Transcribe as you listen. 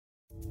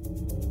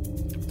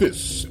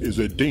This is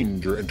a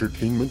Danger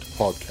Entertainment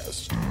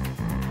podcast.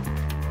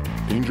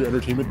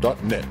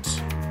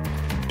 DangerEntertainment.net.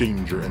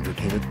 Danger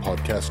Entertainment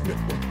Podcast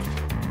Network.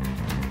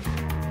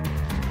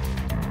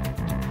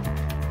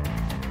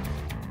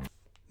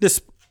 This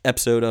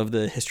episode of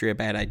the History of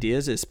Bad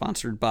Ideas is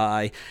sponsored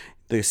by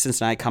the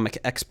Cincinnati Comic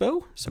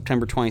Expo,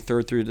 September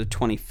 23rd through the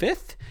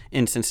 25th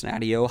in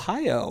Cincinnati,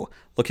 Ohio.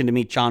 Looking to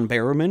meet John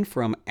Barrowman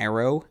from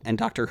Arrow and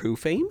Doctor Who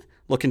fame?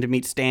 Looking to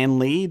meet Stan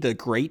Lee, the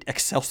great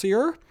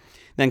Excelsior?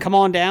 Then come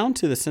on down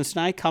to the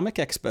Cincinnati Comic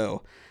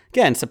Expo.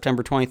 Again,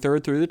 September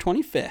 23rd through the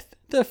 25th,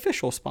 the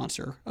official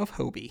sponsor of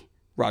Hobie.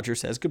 Roger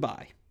says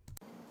goodbye.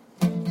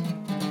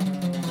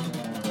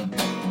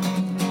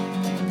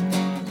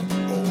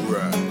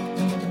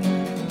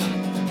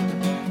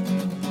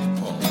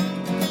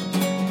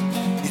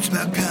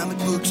 About comic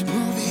books and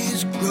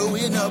movies,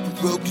 growing up with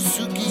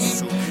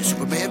Rokusuki.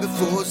 Superman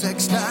before Zack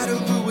Snyder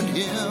ruined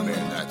him.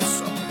 Man, that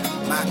sucked.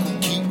 Michael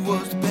Keaton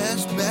was the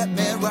best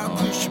Batman, while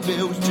Christian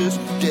Bale was just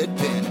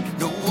deadpan.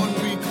 No one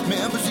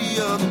remembers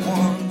the other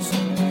ones.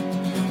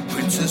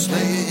 Princess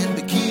Leia in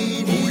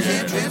bikinis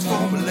and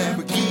Transformer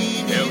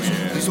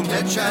Lamborghinis. Please don't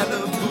let Shia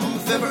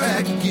LaBeouf ever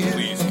act again.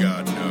 Please,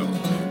 God, no.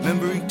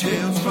 Remembering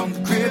Tales from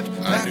the Crypt,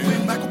 back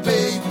when Michael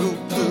Bay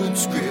wrote good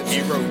scripts.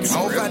 He wrote scripts.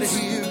 All right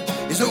here.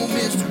 It's no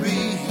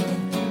mystery,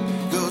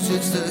 cause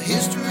it's the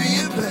history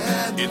of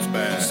bad. It's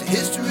bad. It's the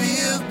history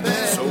of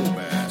bad. So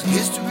bad. It's the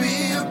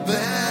history of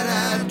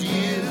bad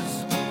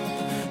ideas.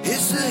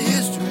 It's the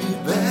history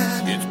of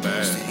bad. It's bad.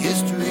 It's the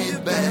history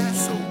of bad.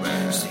 So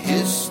bad. It's the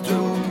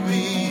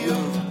history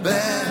of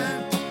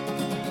bad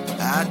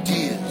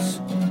ideas.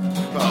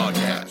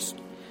 Podcast.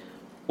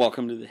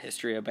 Welcome to the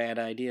History of Bad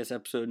Ideas,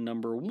 episode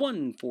number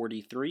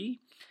 143.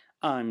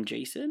 I'm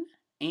Jason,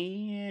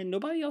 and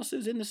nobody else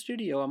is in the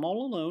studio. I'm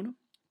all alone.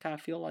 Kind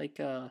of feel like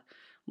a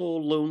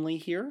little lonely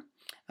here.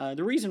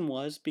 The reason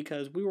was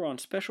because we were on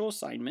special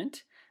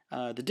assignment.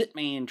 The Dit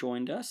Man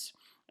joined us,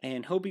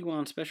 and Hobie went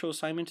on special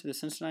assignment to the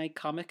Cincinnati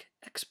Comic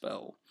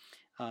Expo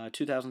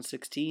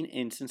 2016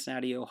 in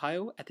Cincinnati,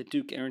 Ohio at the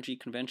Duke Energy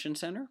Convention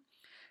Center.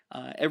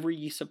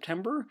 Every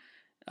September,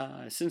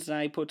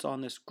 Cincinnati puts on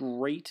this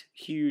great,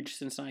 huge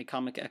Cincinnati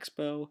Comic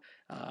Expo,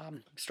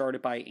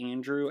 started by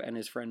Andrew and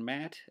his friend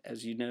Matt.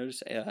 As you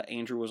notice,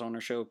 Andrew was on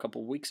our show a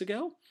couple weeks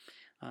ago.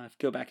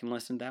 Go back and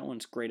listen to that one.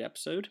 It's a great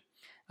episode.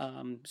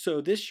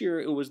 So this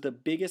year, it was the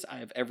biggest I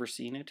have ever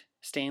seen it.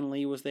 Stan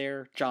Lee was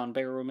there, John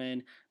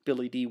Barrowman,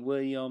 Billy D.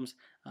 Williams,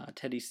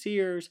 Teddy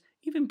Sears,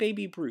 even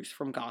Baby Bruce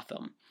from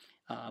Gotham.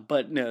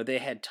 But no, they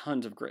had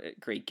tons of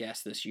great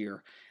guests this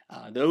year.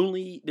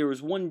 There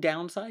was one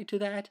downside to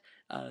that,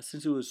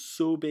 since it was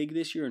so big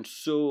this year and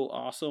so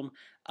awesome.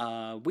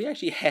 We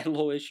actually had a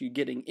little issue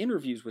getting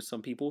interviews with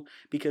some people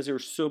because there were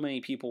so many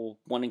people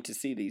wanting to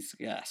see these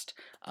guests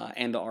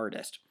and the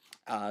artist.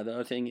 The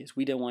other thing is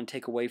we didn't want to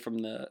take away from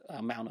the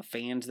amount of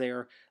fans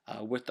there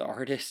with the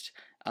artist.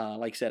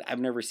 Like I said, I've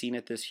never seen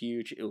it this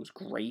huge. It was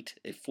great.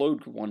 It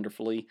flowed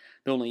wonderfully.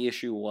 The only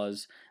issue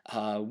was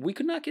we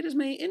could not get as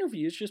many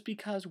interviews just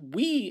because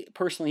we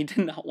personally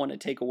did not want to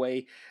take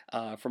away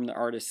from the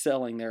artist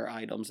selling their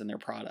items and their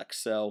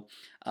products. So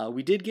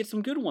we did get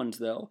some good ones,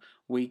 though.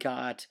 We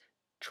got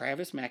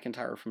Travis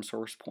McIntyre from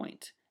Source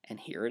Point, and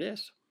here it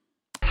is.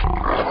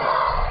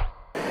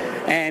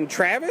 And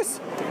Travis,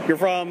 you're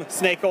from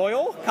Snake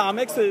Oil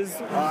Comics, is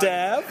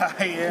Dev.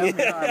 I am.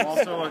 I'm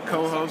also a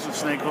co-host of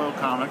Snake Oil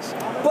Comics.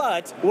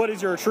 But what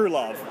is your true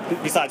love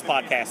besides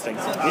podcasting?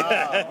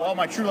 Well,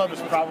 my true love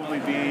is probably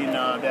being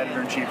the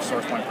editor-in-chief of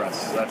Source Point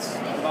Press. That's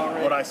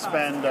what I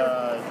spend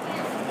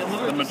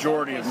the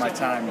majority of my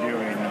time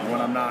doing when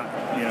I'm not,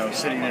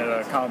 sitting at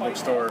a comic book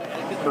store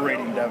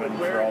berating Devin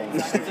for all of the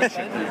stupid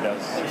shit that he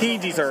does. He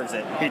deserves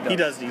it. He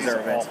does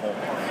deserve it. Awful.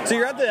 So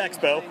you're at the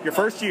Expo, your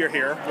first year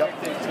here.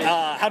 Yep.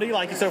 How do you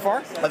like it so far?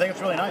 I think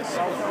it's really nice.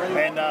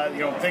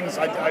 And, things,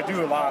 I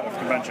do a lot of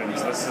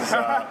conventions. This is the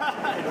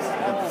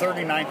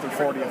 39th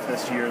or 40th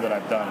this year that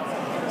I've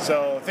done.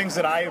 So things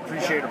that I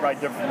appreciate are probably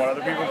different from what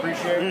other people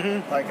appreciate.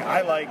 Mm-hmm. Like,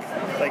 I like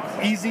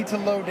easy to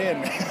load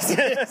in.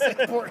 It's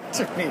important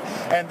to me.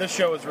 And this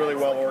show is really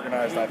well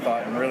organized, I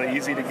thought, and really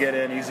easy to get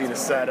in, easy to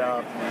set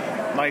up.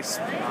 Nice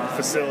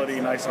facility,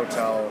 nice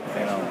hotel,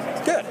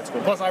 Good. It's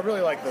cool. Plus, I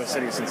really like the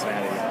city of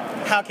Cincinnati.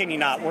 How can you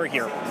not? We're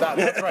here.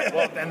 That's right.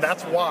 Well, and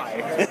that's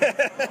why.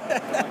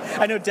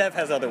 I know Dev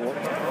has other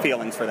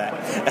feelings for that.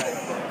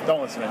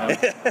 Don't listen to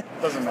him.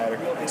 Doesn't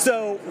matter.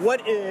 So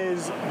what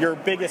is your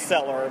biggest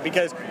seller?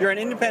 Because you're an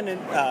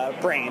independent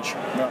branch,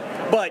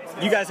 but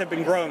you guys have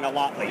been growing a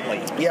lot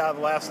lately. Yeah,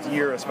 the last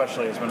year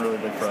especially has been really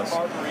big for us.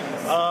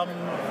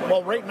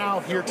 Well, right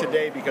now, here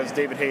today, because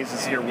David Hayes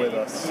is here with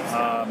us,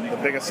 the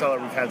biggest seller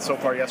we've had so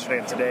far yesterday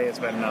and today has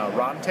been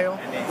Rotten Tail,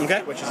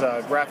 which is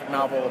a graphic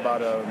novel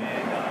about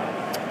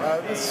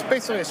it's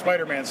basically a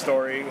Spider-Man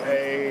story,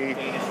 a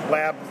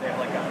lab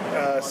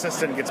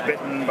assistant gets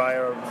bitten by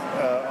a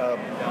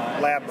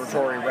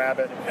laboratory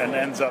rabbit and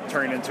ends up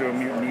turning into a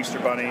mutant Easter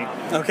bunny.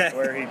 Okay.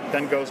 Where he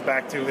then goes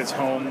back to his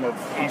home of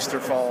Easter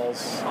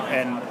Falls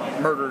and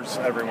murders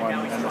everyone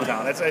in the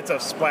town. It's a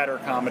splatter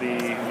comedy,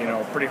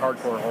 pretty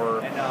hardcore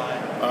horror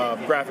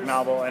graphic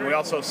novel. And we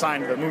also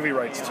signed the movie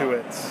rights to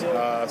it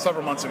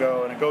several months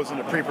ago, and it goes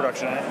into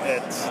pre-production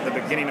at the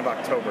beginning of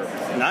October.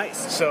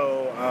 Nice.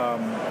 So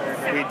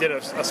we did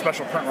a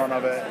special print run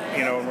of it,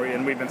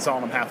 and we've been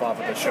selling them half off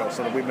at the show,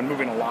 so that we've been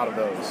moving a lot of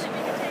those.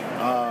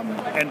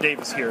 And Dave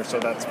is here, so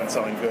that's been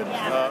selling good.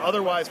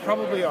 Otherwise,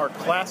 probably our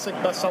classic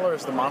bestseller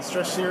is the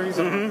Monster series.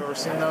 Have you ever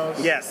seen those?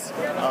 Yes.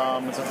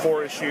 It's a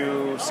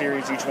 4-issue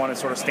series. Each one is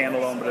sort of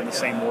standalone, but in the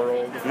same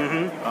world.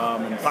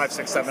 And 5,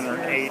 6, 7, or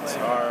 8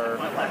 are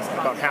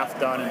about half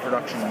done in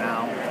production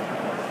now.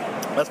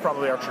 That's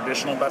probably our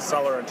traditional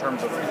bestseller in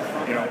terms of,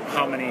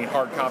 how many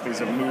hard copies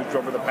have moved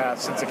over the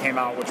past since it came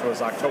out, which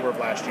was October of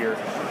last year.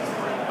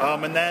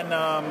 And then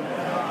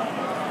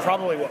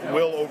probably what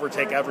will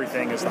overtake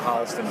everything is the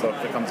Holliston book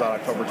that comes out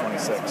October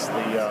 26th.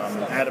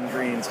 The Adam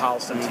Green's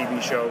Holliston TV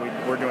show.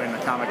 We're doing a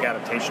comic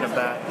adaptation of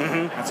that.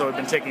 And so we've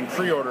been taking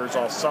pre-orders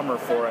all summer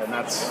for it, and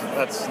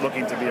that's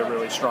looking to be a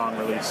really strong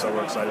release, so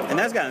we're excited. And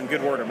that's gotten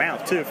good word of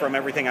mouth, too, from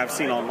everything I've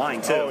seen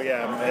online, too. Oh,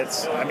 yeah.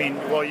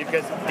 You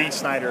get Dee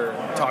Snider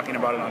talking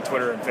about it on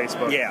Twitter and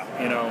Facebook. Yeah.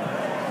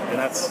 And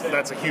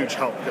that's a huge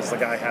help because the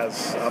guy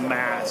has a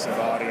massive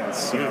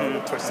audience,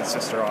 the Twisted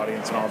Sister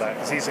audience and all that,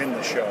 because he's in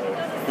the show.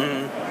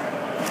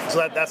 So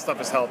that stuff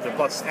has helped. And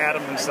plus,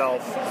 Adam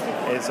himself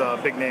is a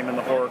big name in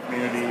the horror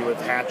community with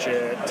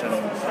Hatchet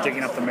and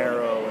Digging Up the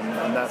Marrow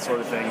and that sort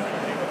of thing.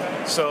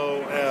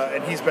 So,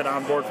 and he's been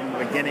on board from the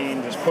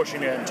beginning, just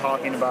pushing it and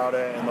talking about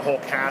it, and the whole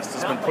cast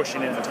has been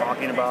pushing it and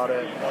talking about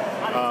it,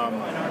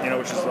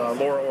 which is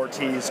Laura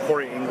Ortiz,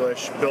 Corey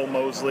English, Bill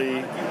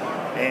Moseley,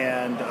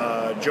 and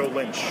Joe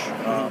Lynch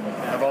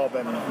have all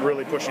been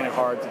really pushing it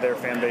hard to their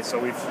fan base. So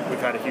we've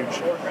had a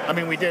huge.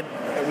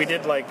 We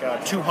did like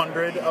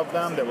 200 of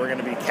them that were going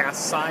to be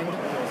cast signed,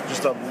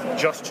 just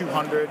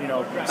 200,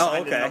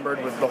 signed and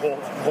numbered with the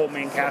whole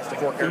main cast of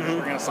 4 characters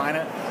were going to sign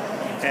it.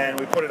 And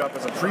we put it up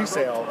as a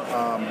pre-sale,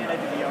 and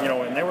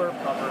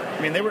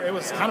it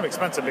was kind of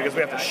expensive because we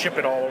have to ship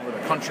it all over the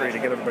country to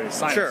get everybody to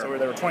sign it. So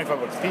they were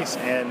 $25 a piece,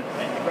 and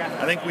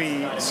I think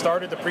we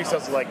started the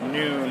pre-sales at like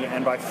noon,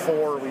 and by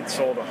 4 we'd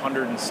sold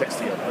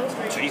 160 of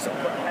them. Jeez.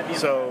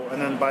 So,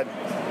 and then by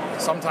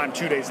sometime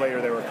 2 days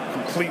later, they were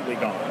completely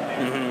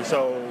gone.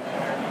 So,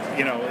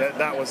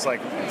 that was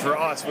like, for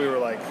us, we were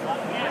like,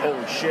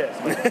 holy shit.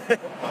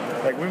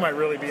 Like, we might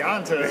really be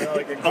onto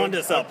like a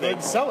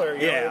good seller.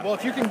 Well,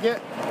 if you can get,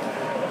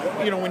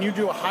 when you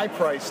do a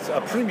high-priced,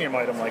 a premium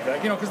item like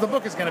that, because the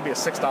book is going to be a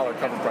 $6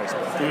 cover price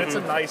book. And it's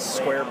a nice,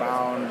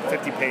 square-bound,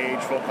 50-page,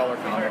 full-color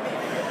comic.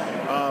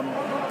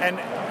 And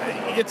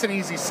it's an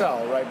easy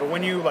sell, right? But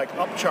when you,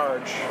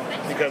 upcharge,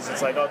 because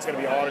it's like, it's going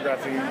to be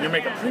autographed, you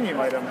make a premium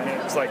item, and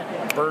it's,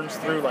 burns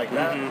through like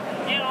that,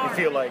 you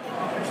feel like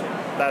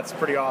that's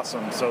pretty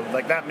awesome. So,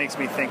 that makes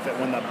me think that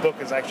when the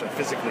book is actually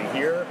physically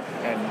here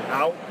and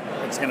out,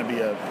 it's going to do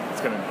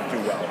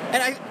well.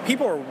 And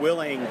people are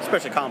willing,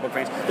 especially comic book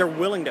fans, they're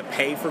willing to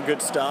pay for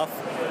good stuff.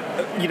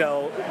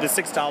 The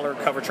 $6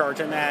 cover charge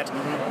in that.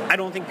 I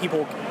don't think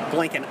people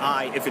blink an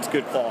eye if it's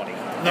good quality.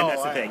 No, and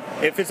that's the thing.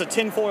 If it's a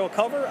tinfoil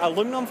cover,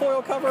 aluminum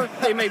foil cover,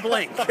 they may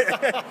blink.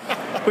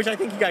 Which I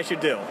think you guys should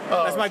do.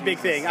 That's my big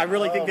thing. I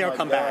really think they'll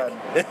come back.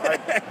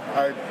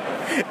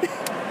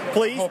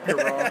 Please? I hope you're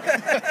wrong.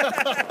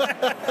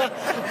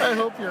 I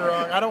hope you're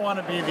wrong. I don't want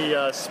to be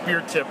the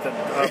spear tip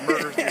that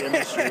murders the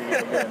industry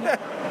again.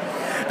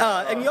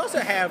 And you also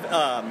have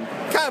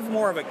kind of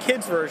more of a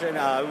kids version,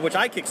 which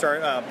I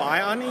kickstarted,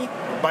 Biani.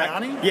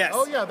 Biani? Yes.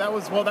 Oh yeah,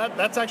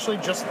 that's actually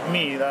just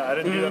me. I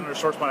didn't do that under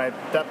source, but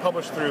that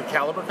published through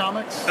Caliber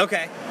Comics.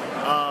 Okay.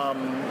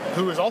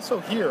 Who is also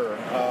here.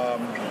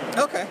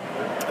 Okay.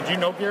 Do you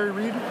know Gary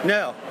Reed?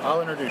 No. I'll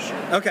introduce you.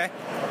 Okay.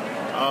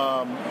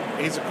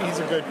 He's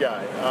a good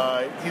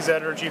guy. He's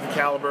editor-in-chief of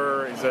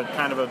Caliber. He's a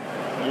kind of a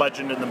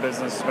legend in the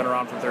business. He's been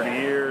around for 30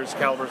 years.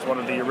 Caliber's one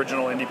of the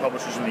original indie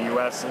publishers in the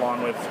U.S.,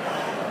 along with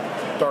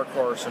Dark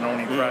Horse and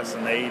Oni Press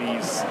in the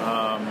 80s.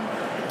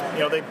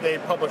 They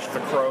published The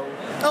Crow.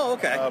 Oh,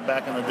 okay.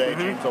 Back in the day,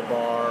 James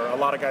O'Barr. A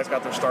lot of guys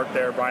got their start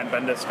there. Brian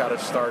Bendis got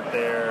his start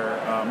there.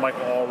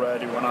 Michael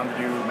Allred, who went on to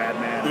do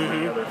Madman and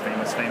many other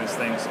famous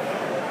things.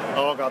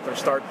 All got their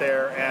start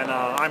there, and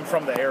I'm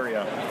from the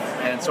area,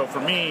 and so for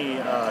me,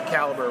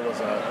 Caliber was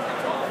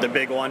the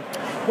big one.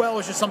 Well, it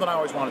was just something I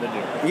always wanted to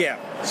do. Yeah.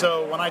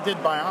 So when I did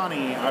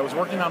Biani, I was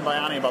working on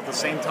Biani about the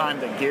same time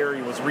that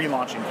Gary was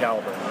relaunching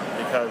Caliber,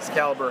 because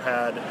Caliber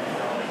had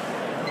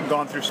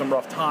gone through some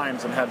rough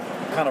times and had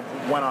kind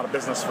of went out of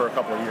business for a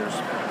couple of years.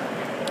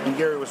 And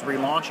Gary was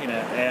relaunching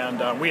it,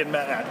 and we had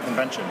met at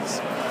conventions.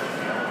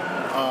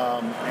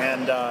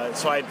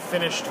 So I had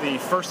finished the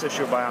first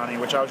issue of Biani,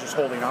 which I was just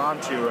holding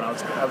on to, and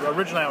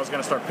originally I was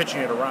going to start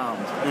pitching it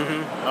around.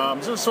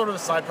 So it was sort of a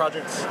side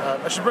project.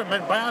 I should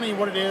mention Biani.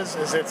 What it is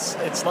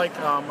it's like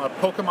a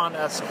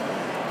Pokemon-esque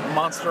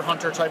monster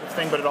hunter type of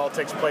thing, but it all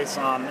takes place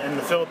in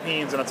the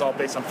Philippines, and it's all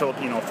based on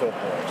Filipino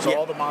folklore. So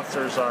all the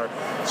monsters are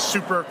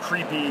super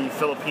creepy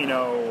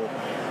Filipino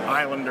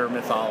islander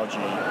mythology.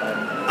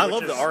 I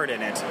love the art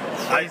in it.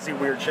 Crazy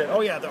weird shit.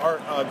 Oh yeah, the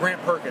art.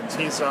 Grant Perkins.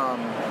 He's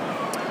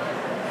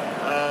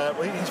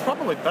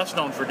probably best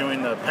known for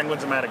doing the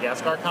Penguins of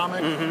Madagascar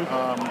comic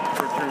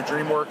through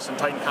DreamWorks and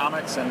Titan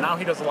Comics, and now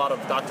he does a lot of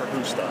Doctor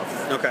Who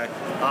stuff. Okay.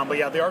 But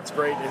yeah, the art's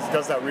great. It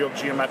does that real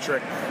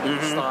geometric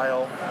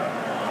style.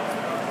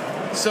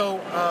 So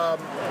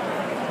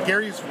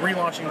Gary's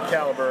relaunching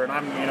Caliber, and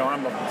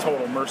I'm a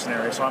total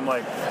mercenary, so I'm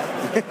like,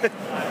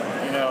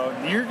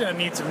 you're gonna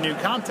need some new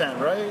content,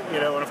 right?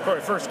 And of course,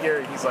 at first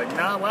Gary, he's like,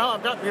 nah, well,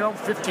 I've got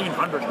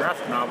 1,500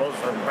 graphic novels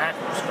from back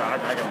in stock.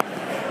 I can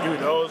do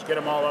those, get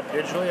them all up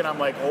digitally, and I'm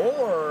like,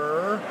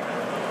 or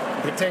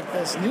we take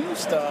this new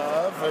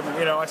stuff,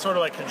 and I sort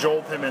of like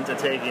cajoled him into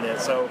taking it.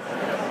 So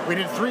we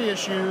did 3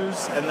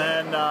 issues, and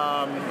then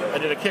I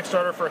did a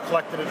Kickstarter for a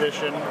collected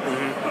edition.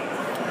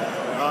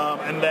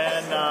 And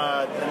then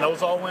and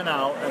those all went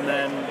out, and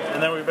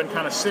then we've been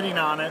kind of sitting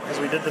on it because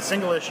we did the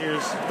single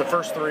issues, the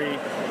first 3,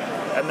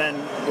 and then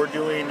we're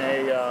doing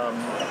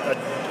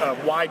a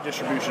wide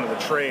distribution of the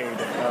trade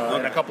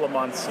in a couple of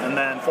months, and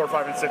then 4,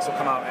 5, and 6 will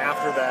come out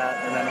after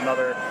that, and then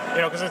another,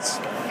 because it's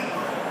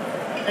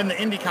in the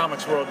indie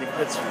comics world,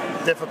 it's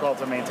difficult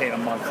to maintain a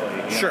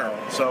monthly. Sure.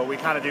 So we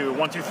kind of do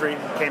 1, 2, 3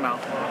 came out,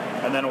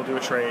 and then we'll do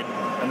a trade,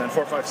 and then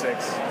 4, 5,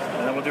 6,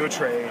 and then we'll do a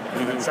trade,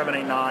 and then 7,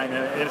 8, 9,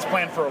 and it's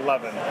planned for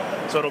 11.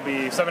 So it'll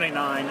be 7, 8,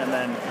 9, and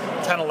then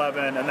 10,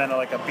 11, and then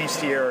like a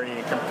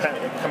bestiary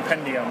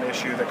compendium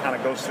issue that kind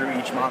of goes through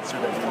each monster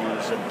that we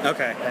use,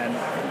 and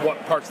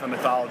what parts of the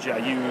mythology I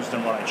used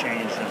and what I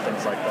changed and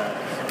things like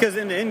that. Because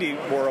in the indie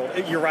world,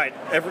 you're right,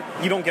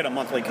 you don't get a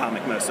monthly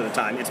comic most of the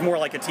time. It's more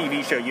like a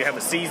TV show. You have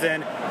a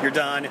season, you're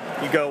done,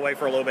 you go away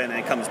for a little bit, and then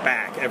it comes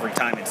back every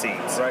time, it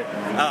seems. Right.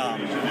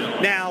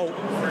 Now,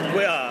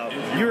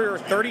 you're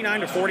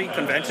 39 to 40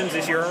 conventions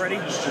this year already?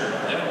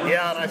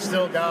 Yeah, and I've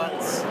still got,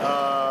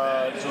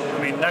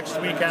 next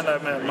weekend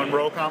I'm at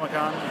Monroe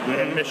Comic-Con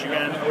in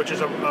Michigan, which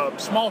is a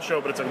small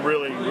show, but it's a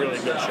really, really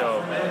good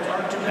show.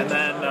 And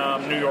then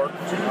New York,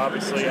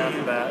 obviously,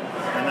 after that.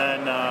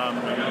 And then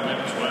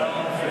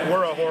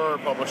we're a horror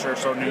publisher,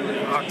 so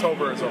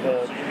October is a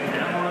whole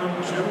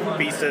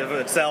beast of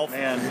itself.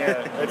 Man,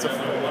 yeah.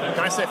 Can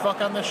I say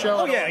fuck on this show?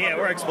 Oh, yeah,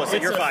 we're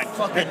explicit. You're fine. It's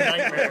a fucking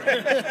nightmare.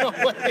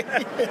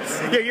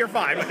 Yeah, you're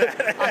fine with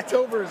that.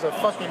 October is a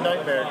fucking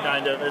nightmare,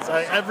 kind of. It's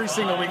every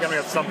single weekend we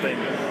have something.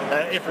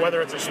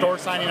 Whether it's a store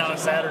signing on a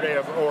Saturday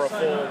or a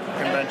full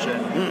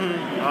convention.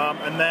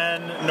 And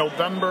then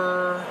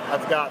November,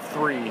 I've got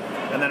 3.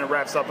 And then it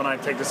wraps up and I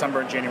take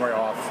December and January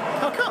off.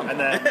 How come? And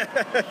then...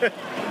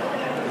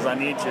 because I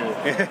need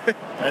to.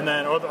 And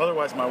then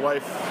otherwise my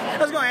wife... I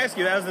was going to ask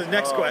you, that was the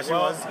next question.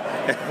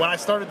 When I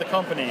started the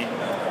company...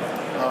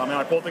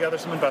 I pulled together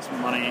some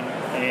investment money,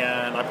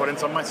 and I put in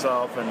some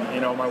myself,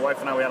 and, my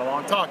wife and I, we had a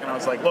long talk, and I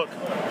was like, look,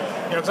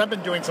 because I've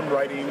been doing some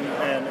writing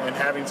and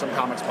having some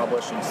comics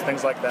published and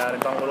things like that,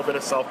 and done a little bit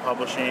of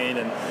self-publishing,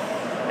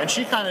 and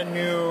she kind of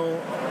knew,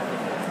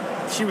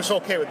 she was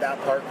okay with that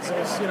part, because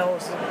it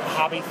was a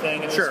hobby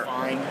thing, and it was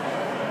fine.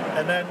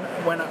 And then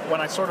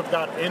when I sort of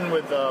got in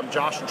with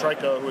Josh and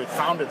Trico, who had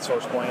founded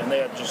SourcePoint, and they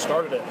had just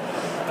started it,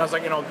 and I was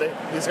like,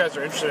 these guys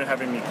are interested in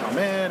having me come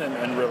in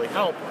and really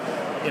help,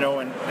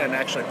 and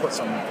actually put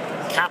some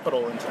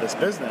capital into this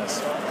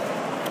business.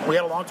 We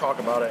had a long talk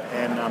about it,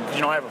 and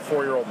I have a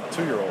 4-year-old and a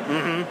 2-year-old,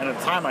 and at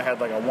the time I had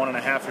like a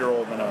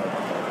 1.5-year-old and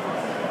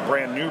a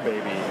brand new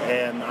baby,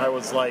 and I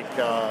was like,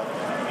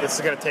 this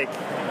is going to take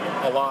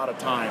a lot of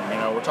time.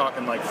 We're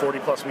talking like 40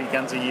 plus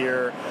weekends a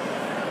year.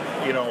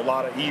 A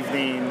lot of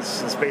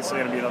evenings. It's basically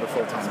going to be another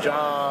full-time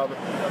job.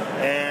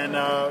 And,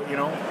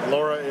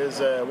 Laura is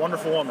a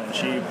wonderful woman.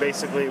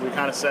 We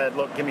kind of said,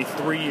 look, give me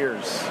 3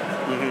 years.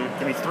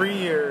 Give me 3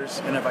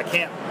 years, and if I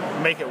can't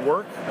make it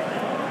work,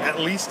 at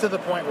least to the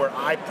point where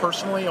I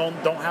personally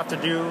don't have to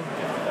do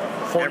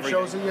 40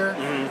 shows a year,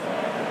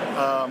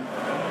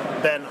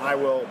 then I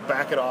will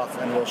back it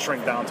off and we'll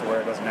shrink down to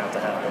where it doesn't have to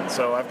happen.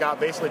 So I've got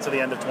basically to the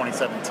end of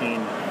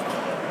 2017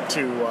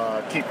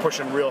 to keep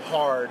pushing real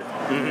hard,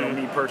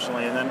 me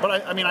personally, and then.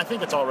 But I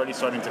think it's already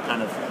starting to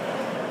kind of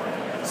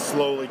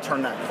slowly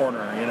turn that corner,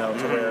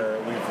 to where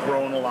we've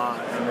grown a lot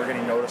and we're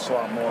getting noticed a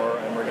lot more,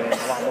 and we're getting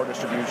a lot more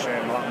distribution,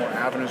 a lot more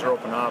avenues are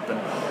open up, and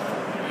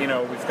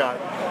we've got,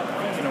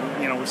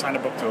 we signed a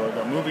book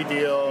to a movie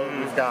deal.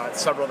 We've got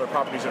several other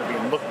properties that are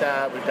being looked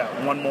at. We've got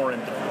one more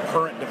in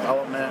current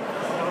development.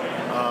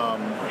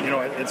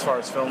 As far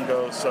as film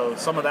goes, so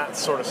some of that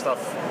sort of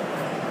stuff.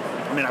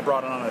 I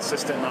brought on an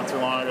assistant not too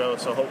long ago,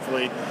 so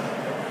hopefully,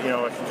 I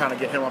can kind of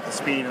get him up to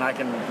speed, and I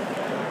can.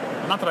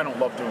 Not that I don't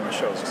love doing the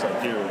shows, because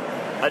I do.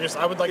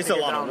 I would like to get down.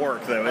 It's a lot of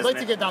work, though. I'd like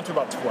to get down to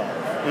about 12.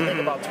 I think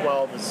about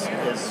 12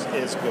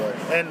 is good.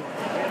 And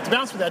to be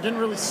honest with you, I didn't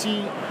really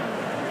see.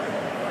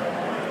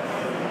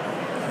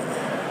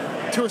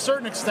 to a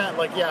certain extent,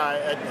 like, yeah,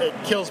 it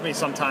kills me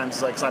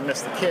sometimes, like, 'cause I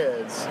miss the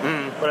kids.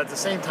 But at the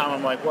same time,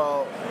 I'm like,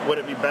 well, would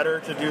it be better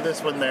to do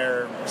this when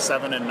they're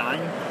 7 and 9?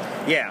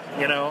 Yeah.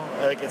 You know,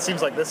 like, it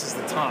seems like this is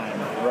the time,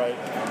 right?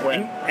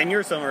 And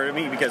you're similar to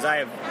me because I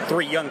have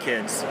 3 young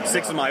kids,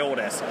 6 of my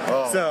oldest.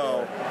 Oh,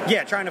 so,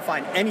 yeah, trying to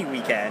find any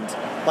weekend.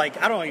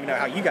 Like, I don't even know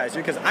how you guys do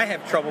because I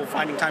have trouble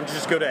finding time to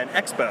just go to an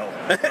expo.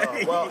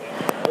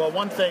 Well,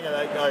 one thing,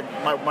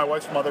 my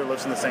wife's mother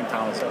lives in the same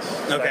town as us.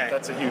 So Okay.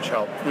 that's a huge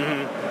help.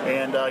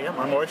 And, yeah,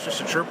 my wife's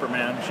just a trooper,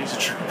 man. She's a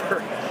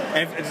trooper.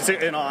 And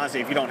in all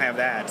honesty, if you don't have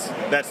that,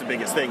 that's the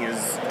biggest thing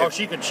is... Oh,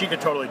 she could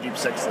totally deep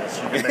six this.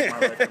 She could make my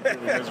life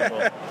completely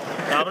miserable.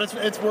 But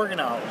it's working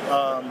out.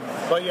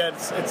 But yeah,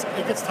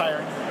 it gets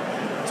tiring.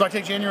 So I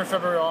take January,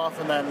 February off,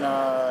 and then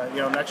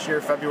next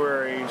year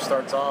February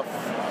starts off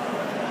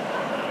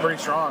pretty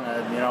strong.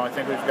 I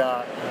think we've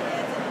got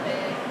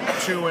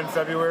 2 in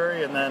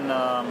February, and then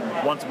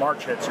once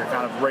March hits, you're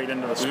kind of right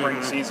into the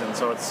spring season.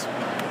 So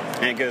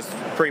and it goes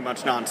pretty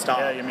much nonstop.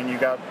 Yeah, I mean, you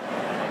got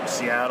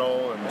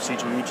Seattle and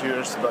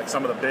C2E2, like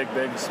some of the big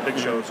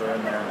shows are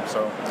in there.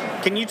 So,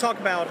 can you talk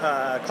about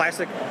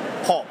Classic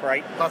Pulp,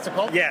 right? Classic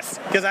Pulp? Yes,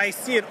 because I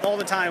see it all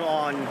the time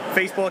on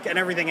Facebook and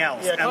everything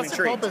else. Yeah, I'm Classic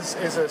intrigued. Pulp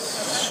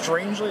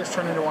has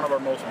turned into one of our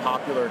most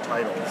popular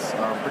titles,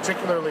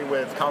 particularly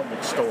with comic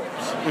book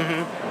stores.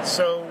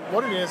 So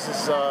what it is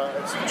it's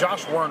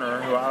Josh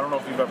Werner, who I don't know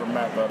if you've ever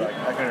met, but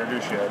I can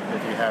introduce you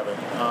if you haven't.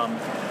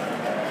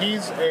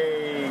 He's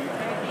a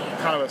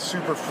kind of a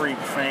super freak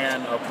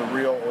fan of the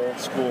real old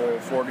school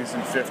 40s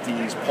and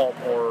 50s pulp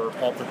horror,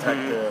 pulp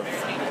detective,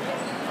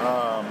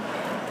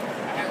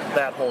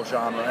 that whole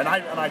genre, and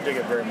I dig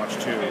it very much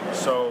too.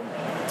 So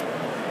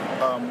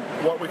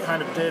what we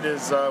kind of did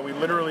is we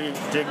literally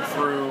dig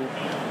through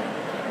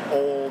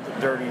old,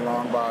 dirty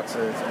long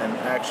boxes and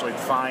actually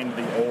find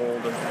the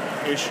old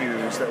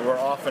issues that were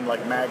often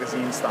like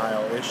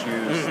magazine-style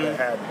issues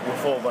that were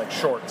full of like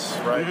shorts,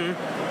 right?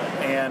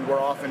 And were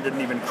often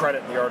didn't even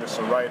credit the artists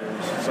or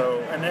writers.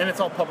 So, and it's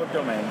all public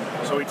domain.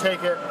 So we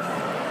take it,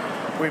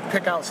 we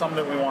pick out some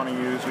that we want to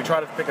use. We try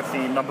to pick a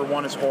theme. Number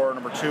 1 is horror.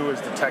 Number 2 is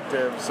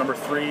detectives. Number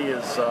 3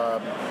 is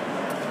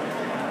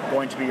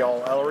going to be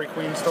all Ellery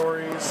Queen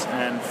stories.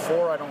 And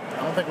 4, I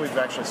don't think we've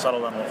actually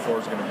settled on what 4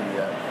 is going to be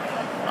yet.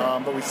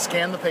 But we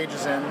scan the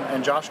pages in,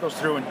 and Josh goes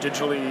through and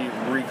digitally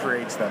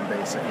recreates them,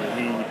 basically.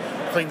 He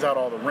cleans out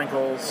all the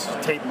wrinkles,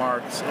 tape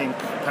marks, ink,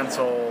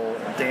 pencil,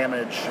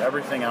 damage,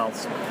 everything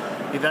else.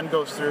 He then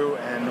goes through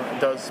and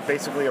does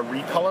basically a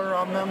recolor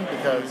on them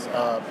because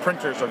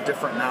printers are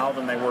different now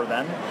than they were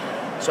then.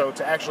 So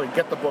to actually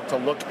get the book to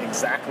look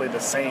exactly the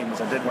same as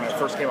it did when it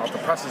first came off the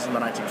presses in the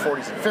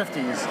 1940s and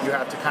 50s, you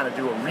have to kind of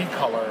do a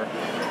recolor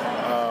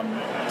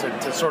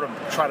to sort of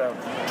try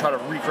to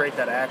recreate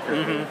that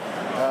accurately.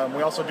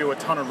 We also do a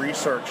ton of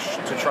research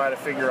to try to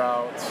figure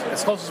out,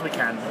 as close as we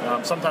can.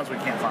 Sometimes we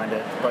can't find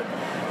it, but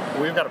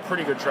we've got a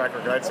pretty good track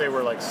record. I'd say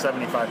we're like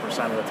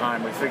 75% of the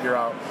time we figure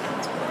out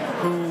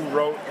who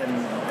wrote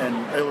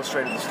and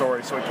illustrated the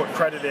story. So we put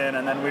credit in,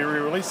 and then we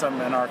re-release them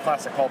in our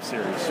Classic Pulp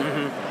series.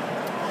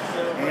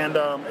 And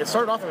it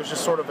started off, it was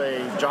just sort of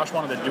Josh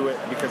wanted to do it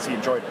because he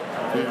enjoyed it.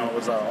 You know, it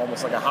was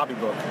almost like a hobby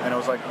book. And it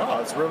was like,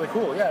 oh, it's really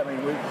cool. Yeah, I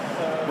mean,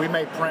 we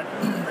may print,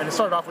 and it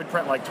started off, we'd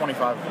print like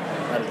 25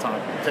 at a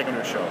time, take them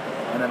to a show,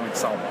 and then we'd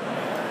sell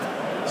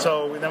them.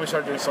 So then we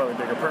started doing slightly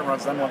bigger print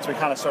runs. Then once we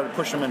kind of started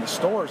pushing them into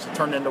stores, it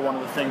turned into one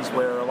of the things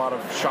where a lot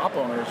of shop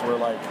owners were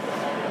like,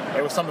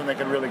 it was something they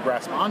could really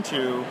grasp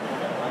onto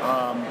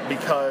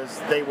because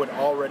they would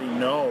already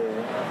know,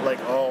 like,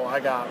 oh, I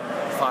got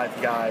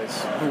 5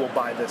 guys who will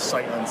buy this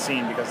sight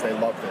unseen because they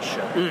love this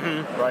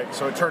shit, right?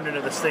 So it turned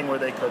into this thing where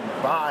they could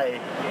buy,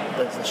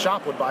 the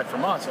shop would buy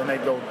from us, and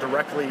they'd go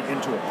directly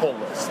into a pull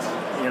list.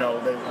 You know,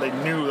 they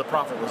knew the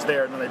profit was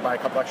there, and then they'd buy a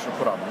couple extra to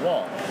put on the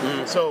wall.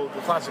 So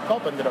the Classic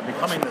Pulp ended up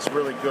becoming this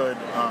really good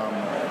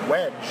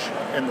wedge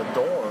in the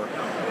door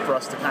for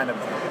us to kind of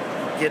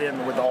get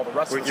in with all the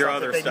rest of the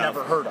stuff that they'd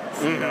never heard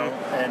of, you know,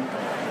 and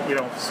you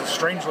know,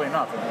 strangely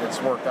enough,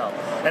 it's worked out,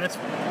 and it's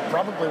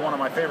probably one of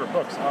my favorite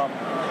books.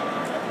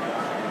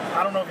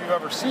 I don't know if you've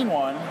ever seen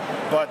one,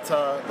 but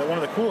one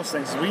of the coolest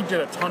things is we did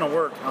a ton of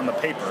work on the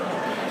paper.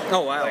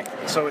 Oh, wow.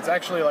 So it's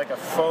actually like a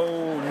faux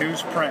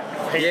newsprint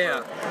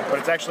paper, but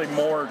it's actually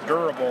more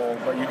durable,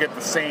 but you get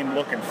the same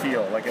look and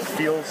feel. Like it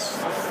feels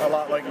a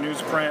lot like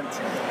newsprint,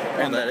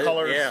 and the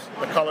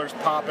colors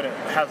pop, and it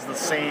has the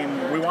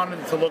same. We wanted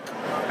it to look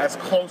as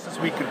close as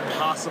we could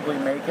possibly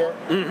make it,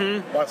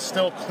 while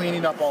still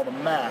cleaning up all the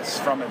mess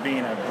from it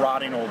being a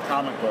rotting old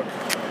comic book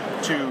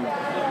to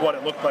what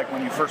it looked like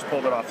when you first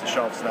pulled it off the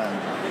shelves then.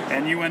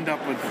 And you end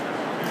up with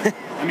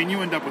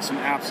some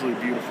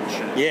absolutely beautiful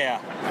shit.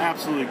 Yeah.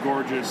 Absolutely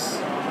gorgeous,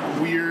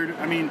 weird.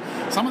 I mean,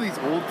 some of these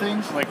old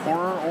things, like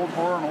old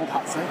horror and old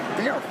hot set,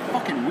 they are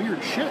fucking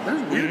weird shit.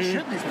 There's weird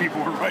shit these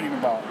people are writing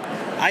about.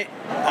 We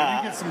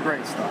get some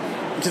great stuff.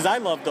 Because I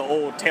love the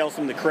old Tales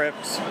from the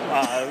Crypt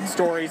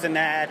stories and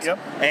that. Yep.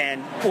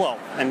 And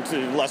to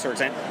a lesser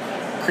extent,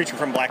 Creature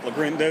from Black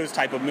Lagoon, those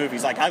type of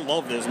movies. Like, I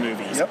love those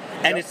movies. Yep.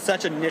 And it's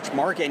such a niche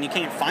market, and you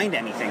can't find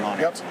anything on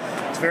it.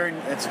 It's very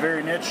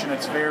niche, and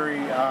it's very.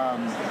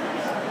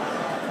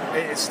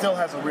 It still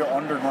has a real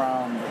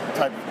underground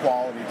type of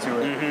quality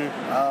to it.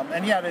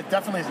 And yeah, it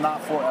definitely is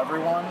not for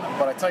everyone,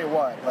 but I tell you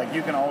what, like,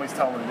 you can always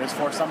tell when it is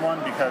for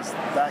someone, because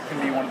that can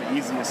be one of the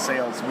easiest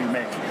sales we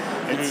make.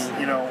 It's,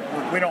 you know,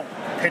 we don't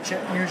pitch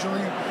it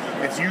usually.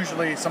 It's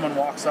usually someone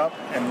walks up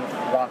and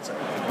wants it.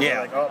 Yeah.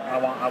 They're like, oh,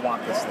 I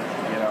want this thing,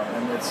 you know,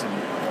 and it's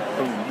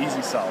boom,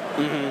 easy sell.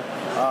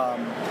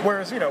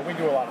 Whereas, you know, we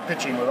do a lot of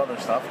pitching with other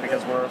stuff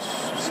because we're a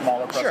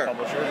smaller press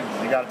publisher,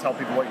 and you got to tell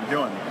people what you're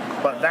doing.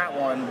 But that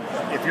one,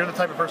 if you're the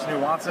type of person who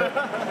wants it,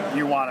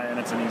 you want it, and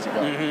it's an easy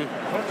go.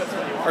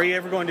 Are you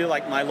ever going to do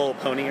like My Little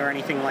Pony or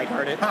anything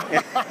lighthearted?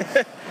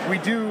 We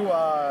do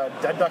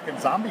Dead Duck and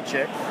Zombie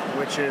Chick,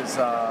 which is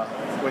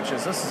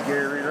this is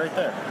Gary Reed right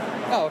there.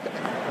 Oh, okay.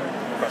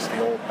 Rusty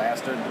old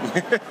bastard.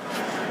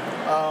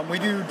 We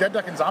do Dead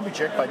Duck and Zombie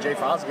Chick by Jay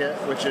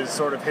Fosgate, which is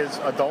sort of his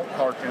adult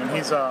cartoon.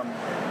 He's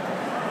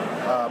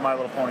My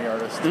Little Pony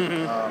artist.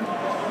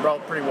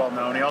 Pretty well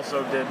known. He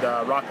also did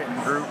Rocket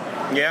and Groot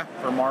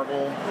for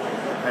Marvel,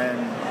 and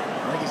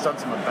I think he's done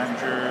some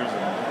Avengers.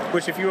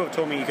 Which, if you have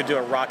told me you could do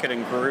a Rocket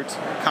and Groot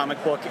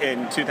comic book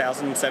in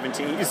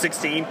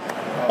 2016,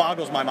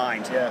 boggles my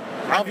mind. Yeah.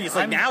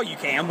 Obviously, now you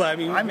can, but I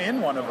mean... I'm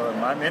in one of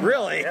them.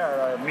 Really?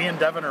 Yeah, me and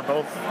Devin are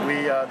both...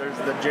 There's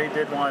the Jay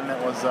did one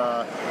that was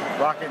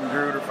Rocket and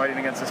Groot are fighting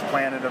against this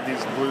planet of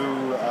these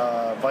blue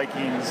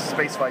Vikings,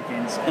 space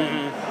Vikings.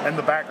 And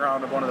the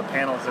background of one of the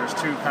panels, there's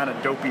two kind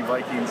of dopey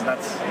Vikings, and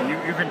that's...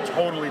 You can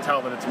totally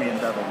tell that it's me and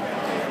Devin.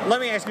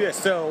 Let me ask you this.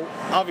 So,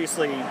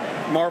 obviously,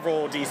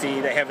 Marvel,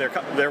 DC, they have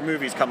their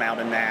movies come out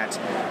in that.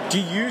 Do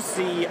you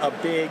see a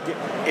big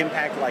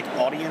impact, like,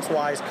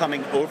 audience-wise,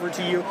 coming over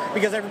to you?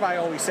 Because everybody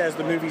always says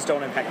the movies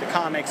don't impact the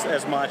comics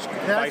as much,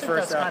 vice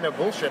versa. That's kind of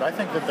bullshit. I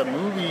think that the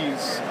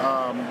movies...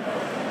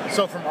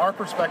 So from our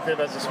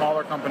perspective as a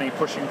smaller company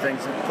pushing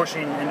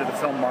into the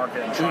film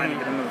market and trying to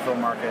get into the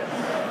film market,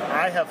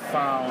 I have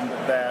found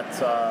that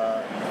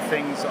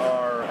things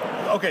are...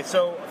 Okay,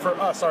 so for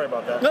us, sorry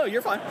about that. No,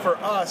 you're fine. For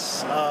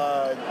us,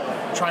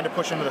 trying to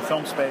push into the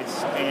film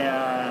space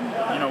and,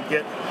 you know,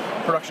 get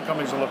production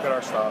companies to look at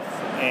our stuff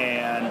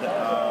and,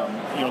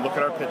 you know, look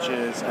at our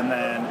pitches and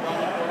then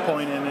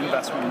pulling in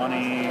investment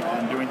money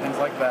and doing things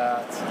like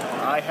that,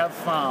 I have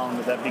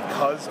found that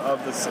because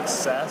of the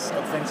success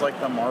of things like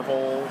the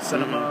Marvel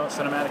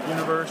cinematic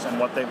universe and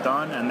what they've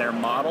done and their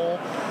model,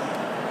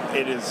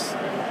 it is...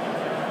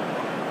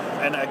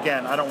 And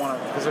again, I don't want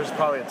to, because there's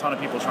probably a ton of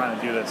people trying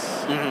to do this,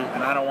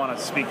 and I don't want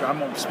to speak,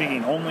 I'm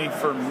speaking only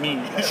for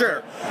me.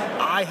 Sure.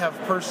 I have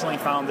personally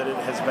found that it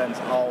has been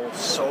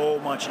so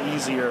much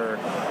easier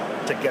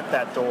to get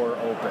that door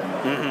open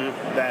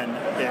than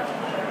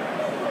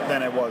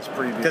it was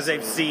previously. Because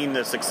they've seen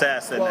the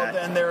success in that.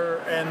 And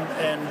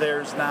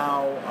there's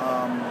now...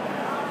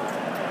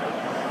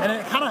 And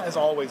it kind of has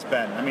always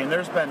been. I mean,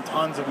 there's been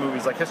tons of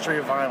movies, like History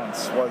of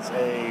Violence was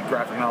a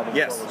graphic novel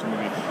before it was a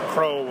movie.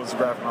 Crow was a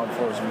graphic novel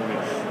before it was a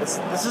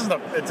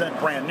movie. It's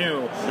brand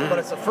new, but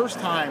it's the first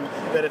time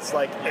that it's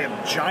like a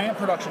giant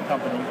production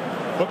company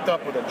hooked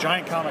up with a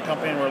giant comic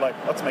company and we're like,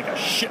 let's make a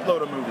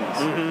shitload of movies.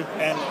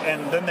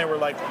 And then they were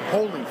like,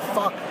 holy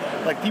fuck,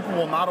 like people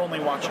will not only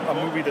watch a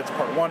movie that's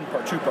part 1,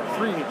 part 2, part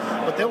 3,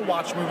 but they'll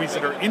watch movies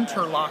that are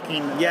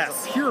interlocking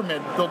as a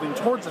pyramid building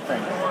towards a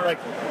thing.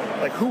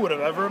 Like who would have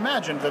ever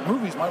imagined that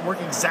movies might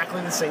work exactly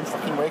the same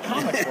fucking way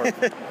comics work?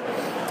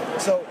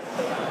 So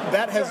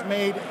that has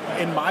made,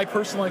 in my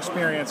personal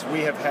experience, we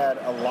have had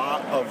a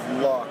lot of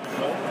luck.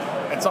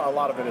 And so a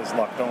lot of it is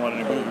luck. Don't let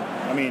anybody...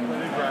 I mean,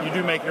 you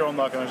do make your own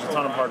luck, and there's a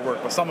ton of hard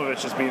work, but some of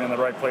it's just being in the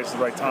right place at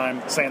the right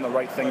time, saying the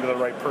right thing to the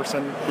right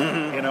person,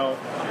 you know.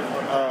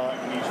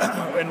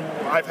 And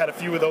I've had a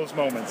few of those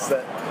moments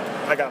that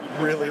I got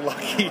really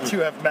lucky to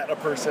have met a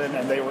person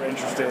and they were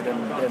interested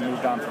and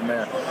moved on from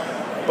there.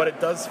 But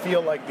it does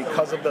feel like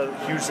because of the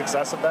huge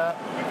success of that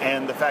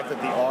and the fact that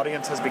the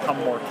audience has become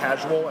more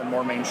casual and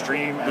more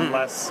mainstream and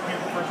less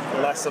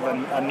of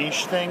a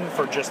niche thing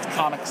for just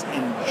comics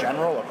in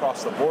general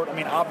across the board. I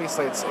mean,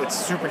 obviously it's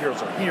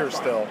superheroes are here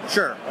still,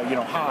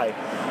 high,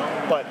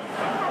 but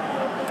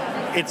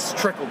it's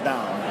trickled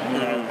down, you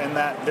know, and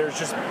that there's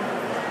just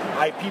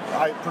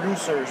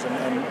producers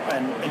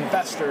and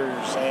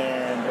investors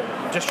and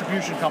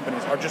distribution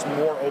companies are just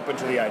more open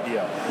to the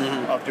idea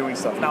of doing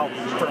stuff. Now,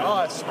 for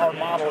us, our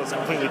model is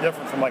completely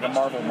different from like a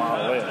Marvel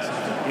model is.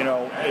 You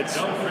know,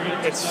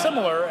 it's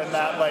similar in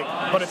that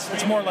but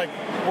it's more like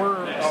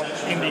we're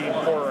indie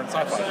horror and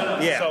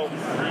sci-fi. Yeah. So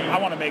I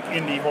want to make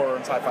indie horror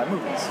and sci-fi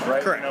movies,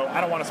 right? Correct. You know,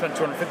 I don't want to spend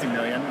 $250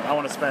 million. I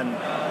want to spend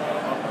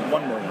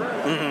 $1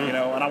 million. You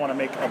know, and I want to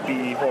make a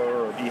B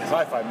horror or B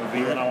sci-fi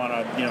movie, and I want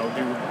to do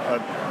a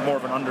more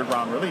of an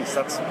underground release.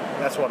 That's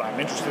what I'm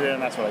interested in.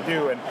 That's what I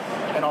do,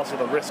 and also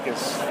the risk is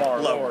far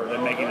lower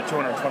than making a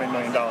 $220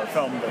 million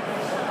film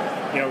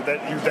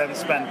that you then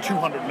spend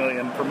 $200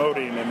 million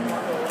promoting.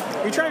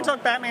 And you trying to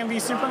talk Batman v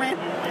Superman?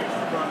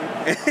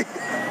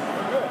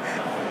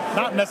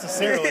 Not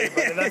necessarily,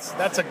 but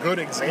that's a good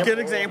example. Good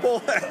example.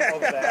 Of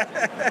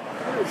that.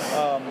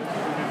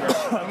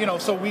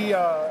 So we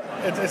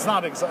it's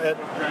not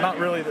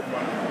really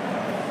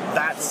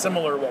that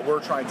similar what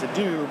we're trying to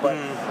do, but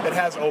it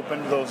has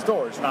opened those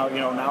doors. Now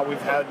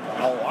we've had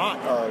a lot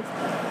of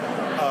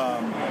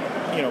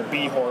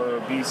B-horror,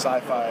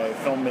 B-sci-fi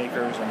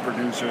filmmakers and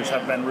producers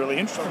have been really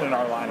interested in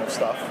our line of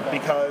stuff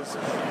because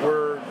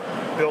we're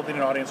building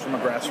an audience from a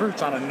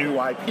grassroots on a new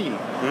IP,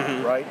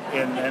 right?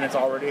 And it's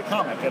already a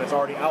comic, and it's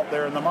already out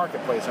there in the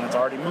marketplace, and it's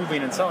already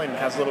moving and selling, and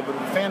has a little bit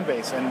of a fan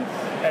base,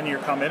 and you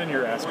come in and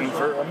you're asking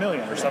for $1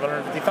 million or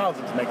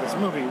 $750,000 to make this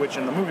movie, which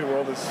in the movie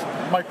world is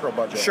micro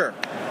budget. Sure.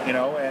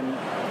 And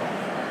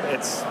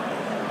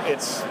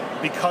it's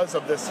because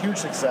of this huge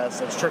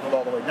success, it's trickled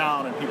all the way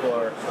down, and people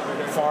are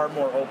far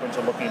more open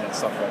to looking at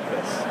stuff like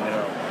this.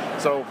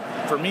 So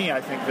for me,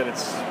 I think that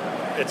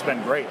it's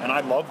been great, and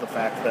I love the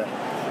fact that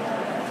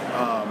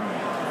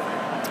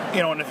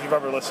and if you've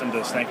ever listened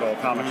to Snake Oil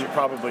Comics, you're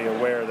probably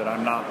aware that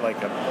I'm not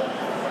like a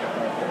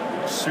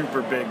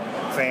super big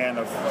fan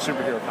of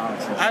superhero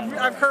comics.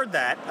 I've heard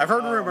that. I've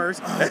heard rumors.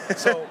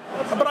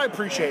 But I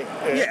appreciate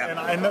it.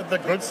 Yeah. And the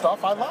good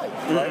stuff I like,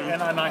 right?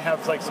 And I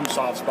have like some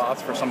soft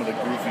spots for some of the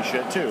goofy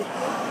shit too.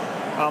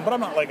 But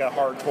I'm not like a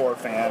hardcore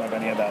fan of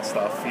any of that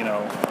stuff,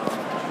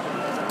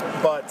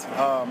 But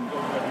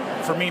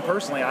for me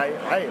personally,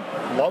 I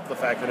love the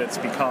fact that it's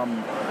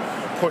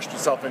pushed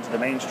itself into the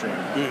mainstream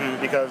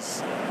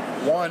because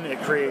one, it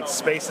creates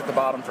space at the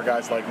bottom for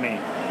guys like me,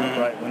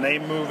 right? When they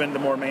move into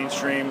more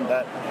mainstream,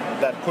 that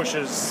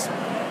pushes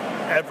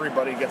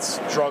everybody gets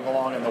drug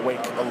along in the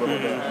wake a little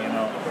bit,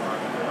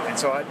 And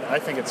so I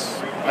think it's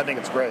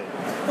great.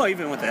 Well,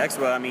 even with the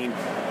Expo, I mean,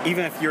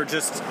 even if you're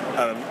just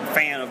a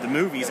fan of the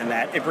movies and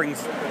that, it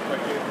brings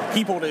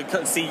people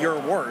to see your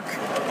work,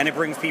 and it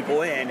brings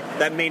people in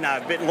that may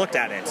not have been looked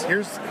at it.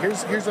 Here's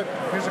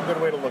a good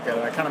way to look at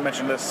it. I kind of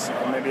mentioned this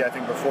maybe I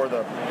think before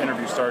the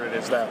interview started,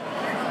 is that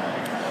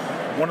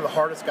one of the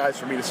hardest guys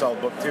for me to sell a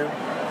book to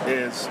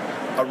is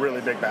a really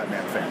big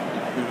Batman fan.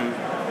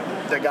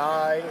 The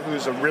guy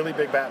who's a really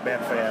big Batman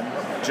fan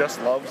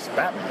just loves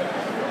Batman,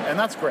 and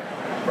that's great,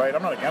 right?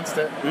 I'm not against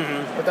it,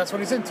 but that's what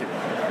he's into.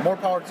 More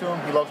power to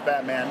him. He loves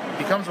Batman.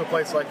 He comes to a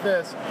place like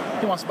this,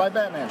 he wants to buy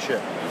Batman shit.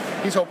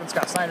 He's hoping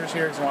Scott Snyder's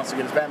here because he wants to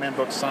get his Batman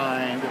book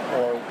signed,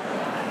 or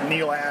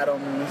Neil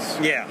Adams.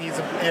 Yeah. He's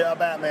a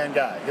Batman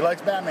guy. He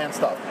likes Batman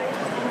stuff.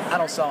 I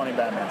don't sell any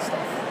Batman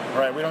stuff,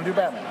 right? We don't do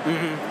Batman.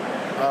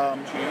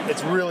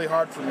 It's really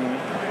hard for me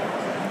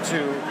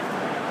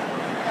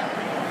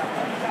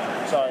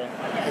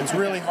It's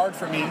really hard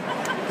for me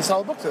to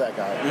sell a book to that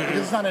guy because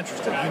he's not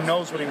interested. He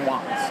knows what he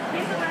wants.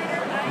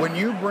 When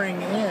you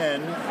bring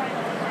in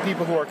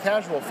people who are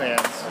casual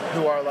fans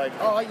who are like,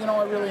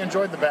 I really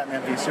enjoyed the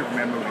Batman v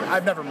Superman movie.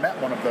 I've never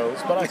met one of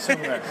those, but I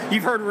assume they're...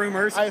 You've heard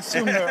rumors. I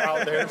assume they're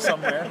out there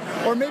somewhere.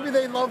 Or maybe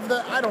they love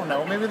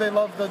maybe they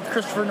love the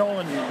Christopher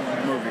Nolan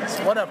movies.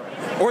 Whatever.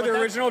 Or the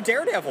original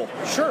Daredevil.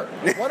 Sure.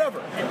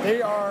 Whatever.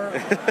 They are...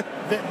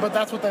 but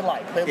that's what they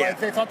like.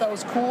 They thought that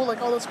was cool. Like,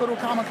 let's go to a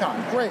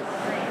Comic-Con. Great.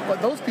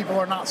 But those people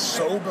are not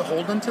so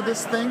beholden to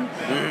this thing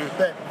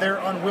that they're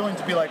unwilling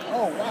to be like,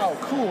 oh, wow,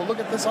 cool, look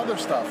at this other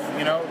stuff.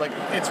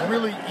 It's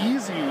really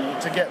easy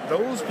to get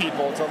those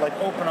people to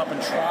open up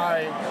and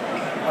try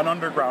an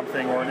underground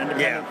thing or an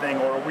independent thing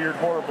or a weird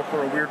horror book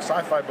or a weird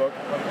sci-fi book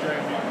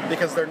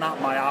because they're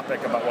not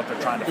myopic about what they're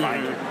trying to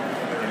find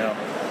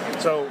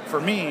So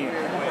for me,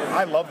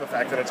 I love the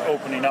fact that it's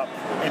opening up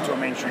into a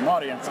mainstream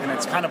audience, and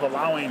it's kind of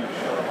allowing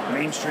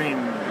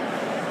mainstream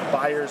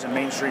buyers and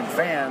mainstream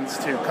fans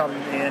to come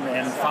in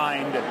and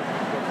find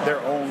their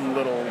own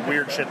little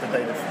weird shit that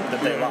they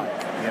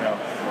like,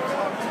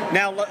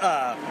 Now,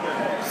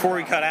 before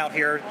we cut out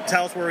here,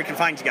 tell us where we can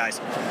find you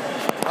guys.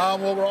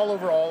 Well, we're all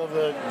over all of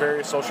the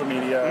various social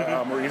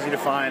media. We're easy to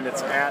find.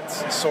 It's at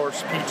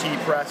Source PT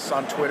Press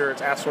on Twitter.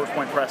 It's at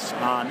SourcePoint Press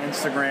on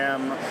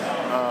Instagram.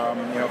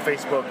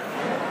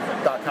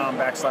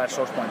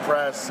 Facebook.com/SourcePoint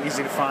Press.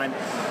 Easy to find.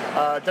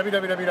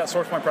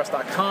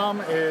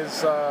 www.sourcepointpress.com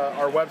is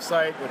our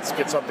website. It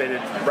gets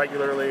updated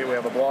regularly. We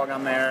have a blog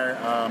on there.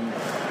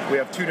 We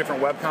have 2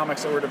 different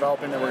webcomics that we're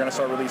developing that we're going to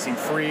start releasing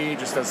free,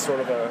 just as sort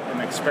of an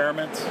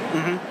experiment.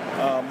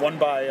 One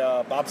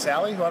by Bob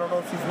Sally, who I don't know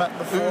if you've met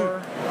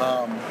before.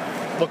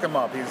 Look him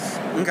up. He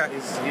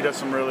does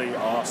some really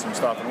awesome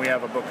stuff. And we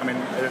have a book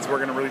coming. We're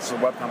going to release a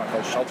webcomic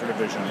called Shelter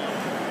Division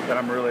that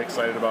I'm really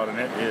excited about, and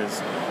it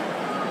is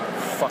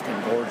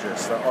fucking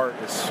gorgeous. The art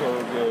is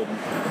so good.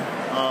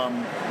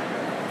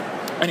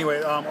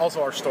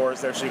 Also our store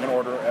is there, so you can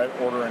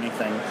order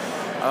anything.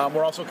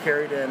 We're also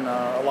carried in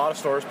a lot of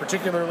stores,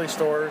 particularly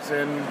stores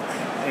in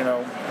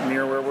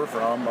near where we're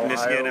from, Ohio,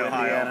 Michigan,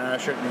 Indiana,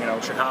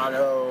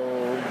 Chicago,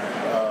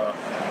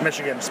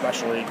 Michigan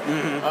especially.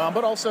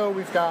 But also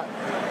we've got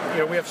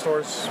we have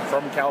stores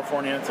from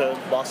California to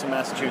Boston,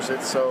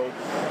 Massachusetts. So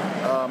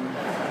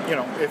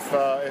if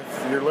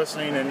you're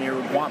listening and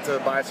you want to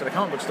buy us at a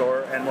comic book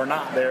store and we're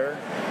not there,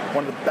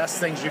 one of the best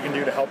things you can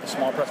do to help a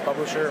small press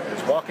publisher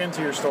is walk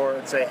into your store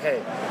and say,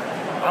 hey,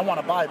 I want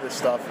to buy this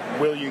stuff.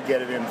 Will you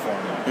get it in for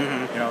me?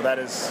 You know, that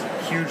is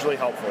hugely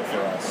helpful for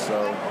us.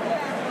 So.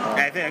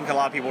 I think a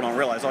lot of people don't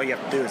realize all you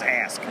have to do is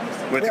ask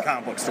with the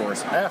comic book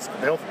stores. Ask.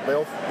 They'll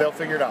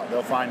figure it out.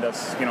 They'll find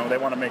us. You know, they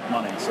want to make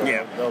money, so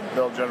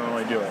they'll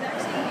generally do it.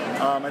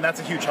 And that's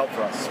a huge help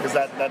for us because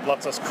that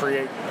lets us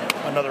create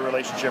another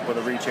relationship with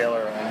a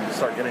retailer and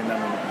start getting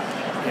them,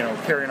 you know,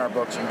 carrying our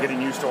books and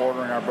getting used to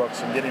ordering our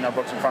books and getting our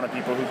books in front of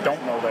people who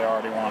don't know they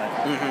already want it.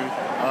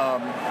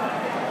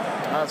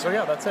 So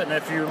yeah, that's it. And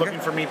if you're looking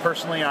for me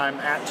personally, I'm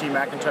at T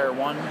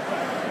McIntyre1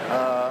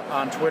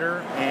 on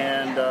Twitter,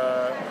 and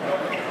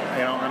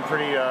you know, I'm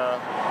pretty.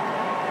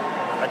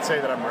 I'd say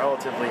that I'm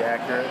relatively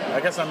accurate. I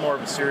guess I'm more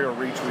of a serial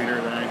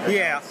retweeter than anything.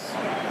 Yeah, else.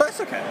 But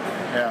that's okay.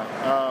 Yeah,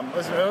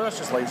 that's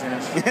just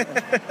laziness.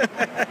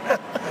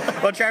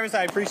 Well, Travis,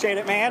 I appreciate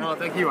it, man. No,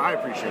 thank you. I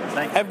appreciate it.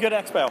 Thank you. Have a good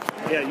Expo.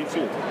 Yeah, you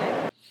too.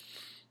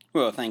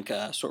 Well, thank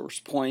Source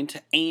Point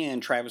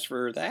and Travis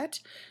for that.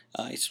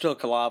 He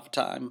took a lot of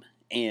time,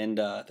 and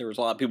there was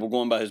a lot of people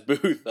going by his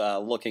booth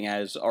looking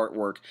at his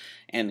artwork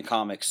and the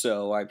comics,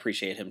 so I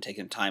appreciate him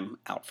taking time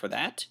out for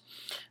that.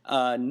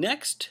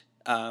 Next,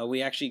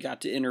 we actually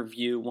got to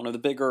interview one of the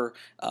bigger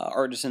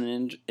artists in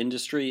the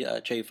industry,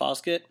 Jay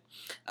Foskett.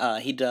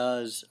 He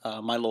does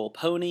My Little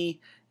Pony.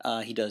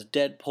 He does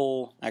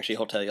Deadpool. Actually,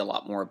 he'll tell you a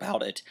lot more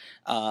about it.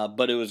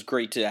 But it was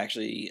great to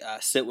actually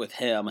sit with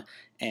him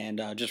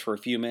and just for a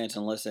few minutes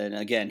and listen.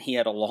 Again, he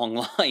had a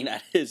long line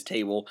at his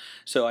table,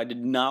 so I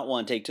did not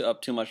want to take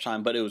up too much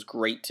time, but it was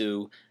great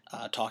to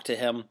talk to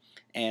him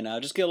and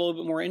just get a little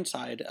bit more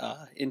insight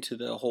into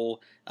the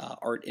whole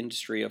art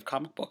industry of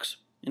comic books.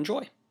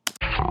 Enjoy.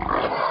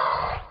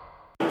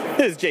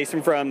 This is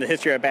Jason from the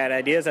History of Bad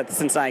Ideas at the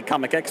Cincinnati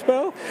Comic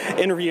Expo,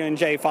 interviewing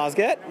Jay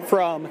Foskett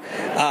from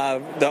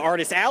the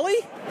Artist Alley.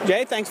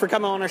 Jay, thanks for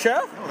coming on our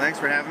show. Well, thanks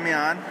for having me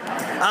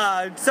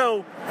on.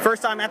 So,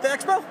 first time at the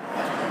Expo?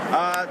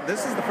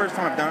 This is the first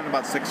time I've done it in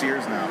about 6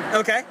 years now.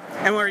 Okay.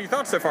 And what are your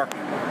thoughts so far?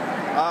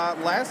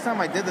 Last time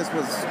I did this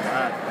was,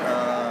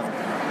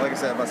 like I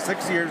said, about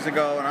 6 years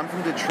ago, and I'm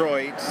from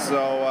Detroit,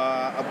 so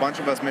a bunch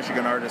of us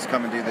Michigan artists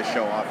come and do this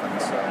show often.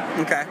 So.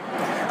 Okay.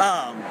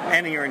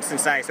 And you're in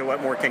Cincinnati, so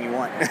what more can you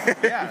want?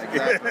 Yeah,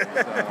 exactly.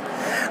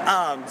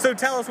 So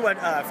tell us what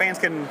fans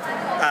can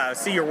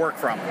see your work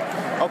from.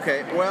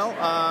 Okay, well,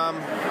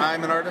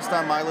 I'm an artist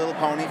on My Little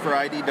Pony for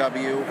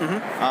IDW.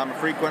 I'm a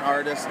frequent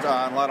artist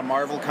on a lot of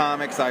Marvel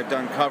comics. I've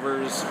done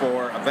covers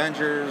for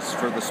Avengers,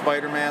 for the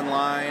Spider-Man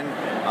line,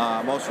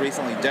 most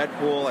recently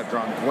Deadpool. I've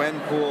drawn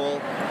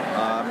Gwenpool.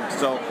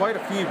 So quite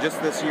a few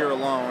just this year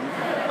alone.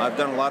 I've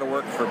done a lot of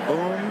work for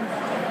Boom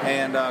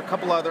and a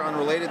couple other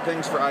unrelated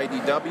things for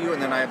IDW,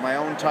 and then I have my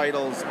own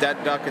titles,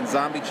 Dead Duck and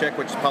Zombie Chick,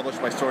 which is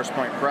published by Source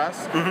Point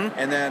Press,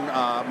 and then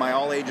my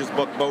all-ages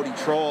book, Bodie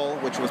Troll,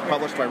 which was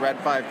published by Red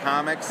 5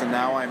 Comics, and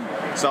now I'm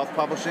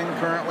self-publishing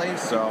currently,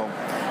 so...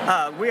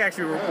 We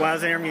actually, when I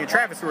was interviewing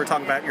Travis, we were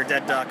talking about your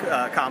Dead Duck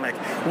comic.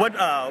 What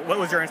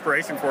was your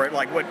inspiration for it?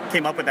 Like, what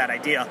came up with that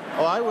idea?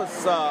 Well, I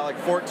was like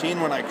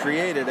 14 when I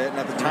created it, and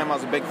at the time I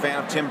was a big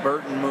fan of Tim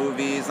Burton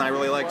movies, and I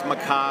really liked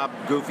macabre,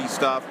 goofy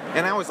stuff,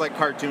 and I always liked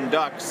cartoon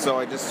ducks, so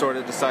I just sort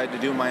of decided to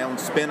do my own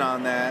spin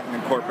on that and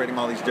incorporating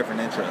all these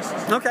different interests.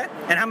 Okay.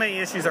 And how many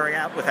issues are you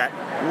out with that?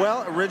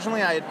 Well,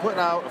 originally I had put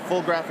out a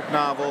full graphic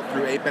novel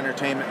through Ape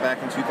Entertainment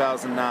back in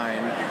 2009,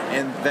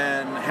 and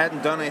then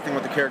hadn't done anything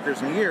with the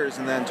characters in years,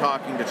 and then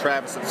talking to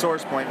Travis at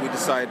Source Point, we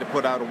decided to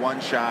put out a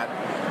one-shot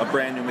of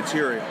brand new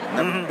material,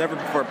 never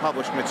before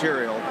published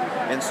material,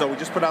 and so we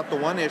just put out the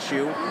one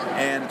issue,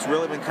 and it's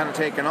really been kind of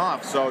taken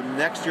off. So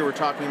next year we're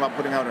talking about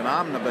putting out an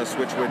omnibus,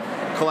 which would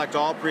collect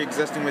all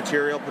pre-existing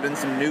material, put in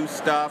some new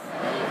stuff,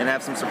 and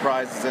have some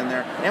surprises in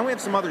there. And we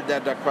have some other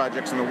Dead Duck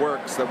projects in the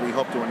works that we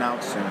hope to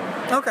announce soon.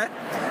 Okay.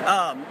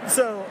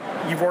 So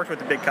you've worked with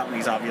the big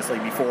companies obviously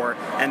before,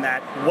 and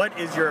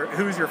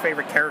who's your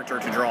favorite character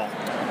to draw?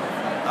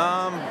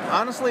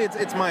 Honestly,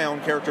 it's my own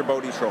character,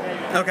 Bodie Troll.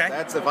 Okay.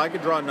 That's if I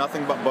could draw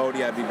nothing but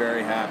Bodie, I'd be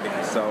very happy.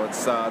 So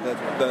it's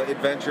the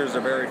adventures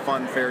are very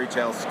fun fairy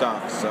tale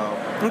stuff. So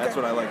that's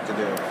what I like to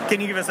do. Can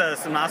you give us a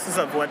synopsis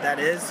of what that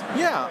is?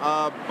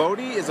 Yeah,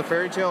 Bodie is a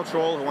fairy tale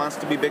troll who wants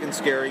to be big and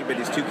scary, but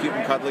he's too cute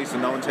and cuddly, so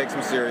no one takes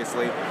him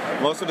seriously.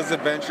 Most of his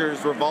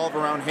adventures revolve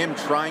around him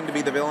trying to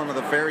be the villain of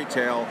the fairy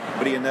tale,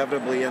 but he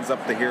inevitably ends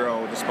up the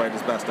hero despite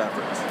his best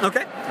efforts.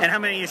 Okay. And how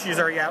many issues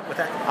are you out with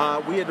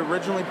that? We had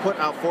originally put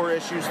out 4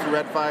 issues through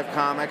Red 5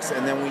 Comics,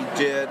 and then we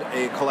did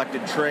a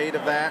collected trade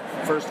of that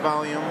first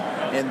volume,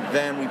 and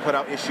then we put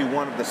out issue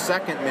 1 of the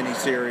second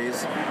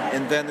miniseries,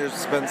 and then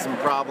there's been some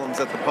problems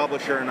at the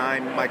publisher, and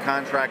my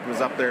contract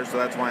was up there, so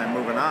that's why I'm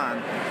moving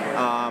on.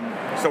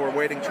 So we're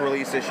waiting to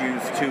release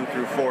issues 2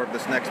 through 4 of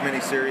this next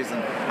miniseries,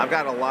 and I've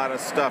got a lot of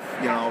stuff,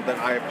 that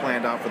I have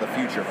planned out for the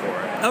future for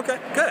it. Okay,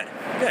 good.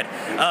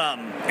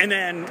 And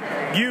then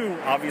you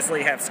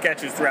obviously have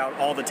sketches throughout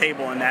all the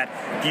table and that.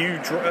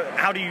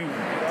 How do you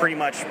pretty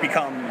much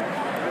become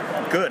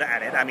good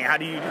at it? I mean, how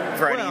do you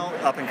try to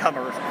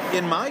up-and-comers?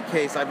 In my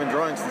case, I've been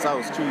drawing since I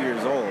was 2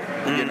 years old.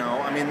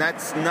 I mean,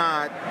 that's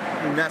not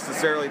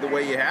necessarily the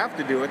way you have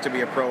to do it to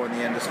be a pro in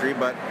the industry,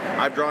 but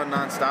I've drawn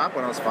nonstop.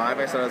 When I was 5,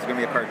 I said I was going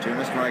to be a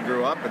cartoonist when I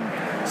grew up,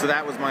 and so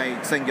that was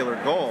my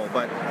singular goal.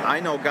 But I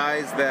know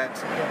guys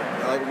that,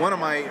 like one of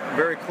my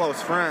very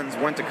close friends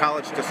went to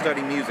college to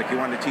study music. He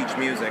wanted to teach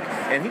music,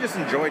 and he just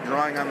enjoyed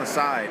drawing on the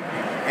side.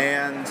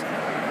 And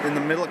in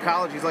the middle of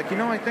college, he's like,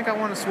 I think I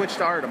want to switch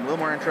to art. I'm a little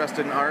more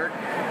interested in art.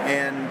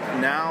 And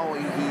now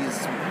he's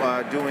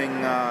doing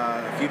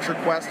Future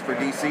Quest for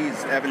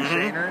DC's Evan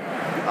Shaner.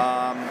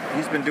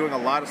 He's been doing a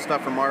lot of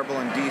stuff for Marvel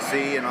and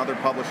DC and other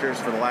publishers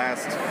for the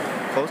last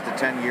close to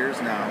 10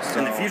 years now. So.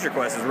 And the Future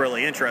Quest is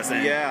really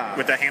interesting. Yeah.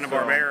 With the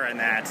Hanna-Barbera and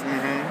that.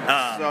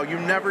 So you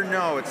never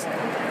know. It's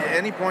at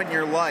any point in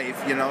your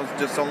life,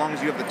 just so long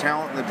as you have the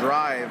talent and the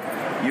drive,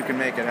 you can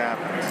make it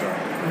happen. So.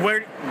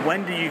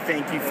 When do you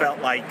think you felt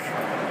like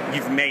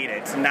you've made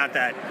it? Not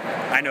that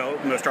I know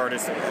most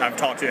artists I've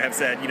talked to have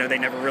said, they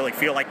never really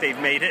feel like they've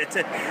made it.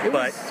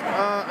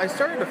 I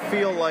started to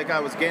feel like I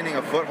was gaining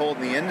a foothold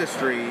in the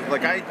industry.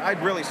 Like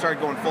I'd really started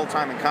going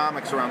full-time in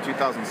comics around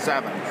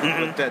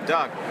 2007 with Dead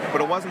Duck.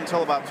 But it wasn't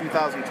until about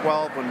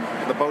 2012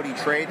 when the Bodhi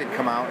trade had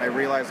come out, and I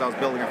realized I was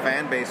building a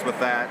fan base with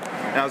that,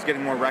 and I was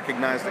getting more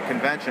recognized at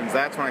conventions.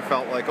 That's when I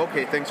felt like,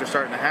 okay, things are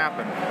starting to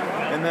happen.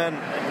 And then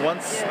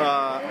once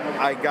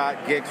I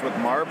got gigs with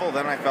Marvel,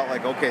 then I felt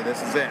like, okay,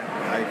 this is it.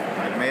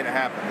 I've made it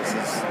happen. This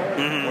is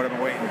what I've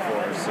been waiting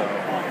for. So.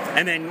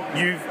 And then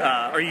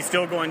are you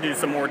still going to do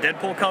some more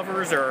Deadpool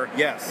covers, or?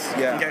 Yes,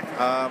 yeah. Okay.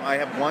 I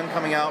have one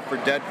coming out for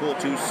Deadpool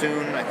 2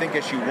 soon. I think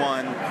issue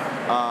 1.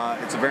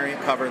 It's a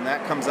variant cover, and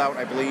that comes out,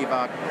 I believe,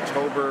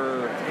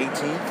 October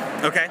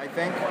 18th. Okay. I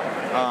think.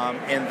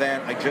 And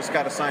then I just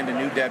got assigned a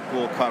new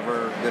Deadpool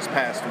cover this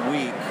past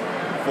week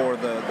for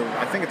the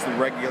I think it's the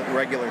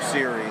regular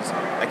series.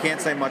 I can't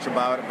say much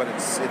about it, but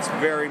it's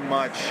very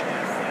much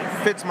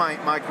fits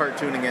my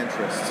cartooning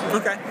interests.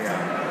 Okay.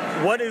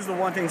 Yeah. What is the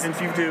one thing, since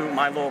you do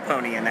My Little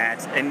Pony in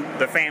that, and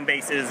the fan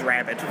base is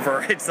rabid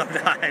for it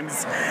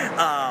sometimes,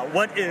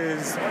 what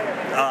is,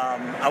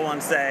 I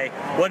want to say,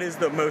 what is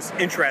the most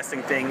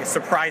interesting thing,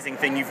 surprising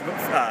thing you've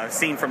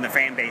seen from the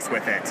fan base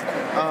with it?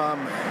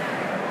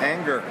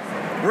 Anger.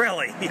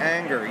 Really?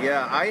 Anger,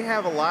 yeah. I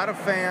have a lot of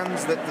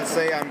fans that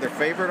say I'm their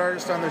favorite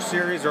artist on their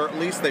series, or at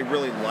least they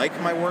really like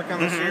my work on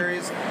the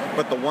series,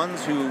 but the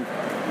ones who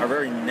are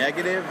very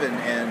negative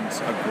and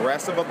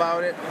aggressive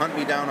about it hunt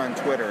me down on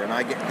Twitter, and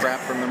I get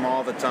crap from them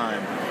all the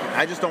time.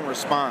 I just don't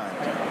respond,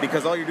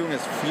 because all you're doing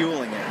is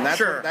fueling it. And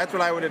that's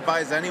what I would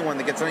advise anyone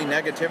that gets any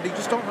negativity,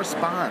 just don't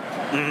respond.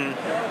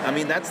 I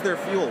mean, that's their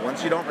fuel.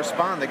 Once you don't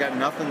respond, they got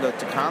nothing to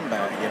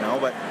combat,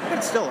 but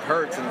it still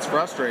hurts and it's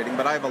frustrating.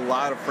 But I have a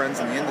lot of friends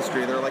in the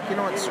industry that are like,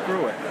 what,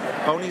 screw it.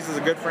 Ponies is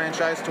a good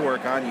franchise to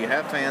work on. You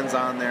have fans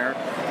on there,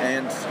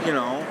 and,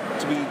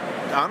 to be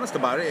honest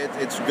about it,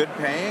 it's good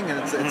paying, and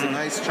it's a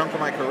nice chunk of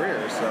my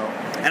career. So.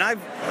 And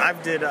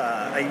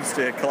I used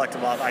to collect a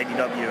lot of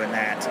IDW and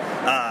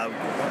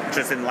that,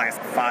 just in the last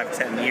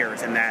 5-10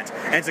 years and that.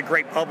 And it's a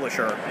great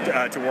publisher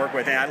to work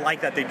with, and I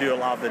like that they do a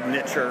lot of the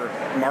nicher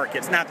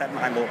markets. Not that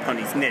My Little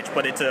Pony's niche,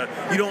 but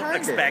you don't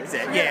expect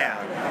it.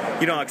 Yeah.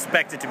 You don't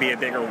expect it to be a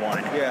bigger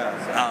one.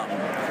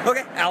 Yeah.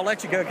 Okay, I'll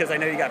let you go because I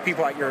know you got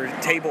people at your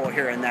table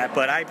here and that,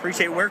 but I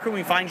appreciate it. Where can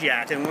we find you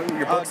at and where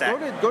your books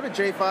at? Go to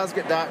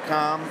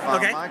jfosgett.com.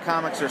 Okay. My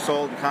comics are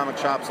sold in comic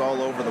shops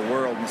all over the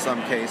world in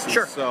some cases.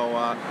 Sure. So,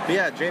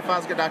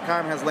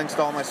 jfosgett.com has links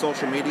to all my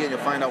social media, and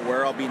you'll find out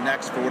where I'll be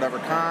next for whatever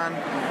con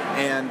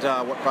and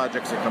what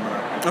projects are coming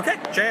up. Okay,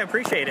 Jay, I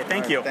appreciate it.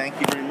 Thank you. Thank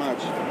you very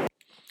much.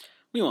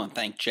 We want to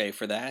thank Jay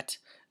for that.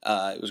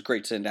 It was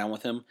great sitting down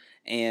with him,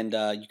 and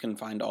you can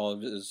find all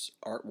of his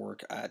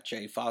artwork at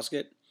Jay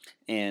Fosgett.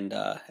 And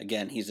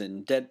again, he's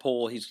in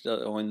Deadpool. He's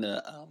doing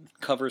the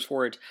covers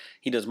for it.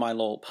 He does My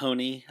Little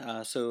Pony,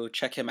 so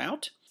check him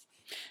out.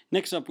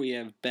 Next up, we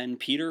have Ben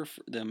Peter,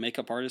 the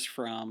makeup artist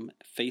from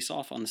Face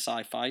Off on the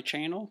Sci-Fi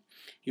Channel.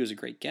 He was a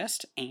great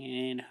guest,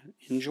 and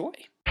enjoy.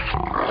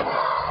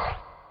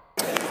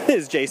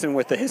 This is Jason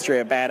with the History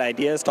of Bad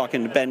Ideas,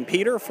 talking to Ben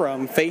Peter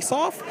from Face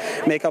Off,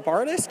 makeup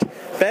artist.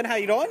 Ben, how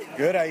you doing?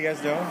 Good. How you guys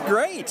doing?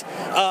 Great.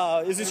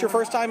 Is this your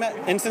first time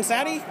in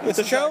Cincinnati with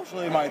the show? This is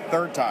actually my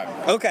third time.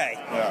 Okay.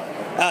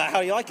 Yeah.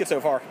 How do you like it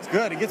so far? It's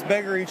good. It gets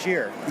bigger each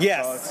year.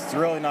 Yes. So it's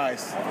really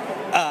nice.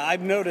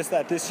 I've noticed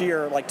that this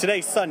year, like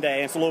today's Sunday,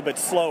 and it's a little bit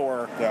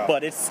slower,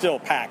 but it's still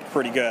packed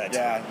pretty good.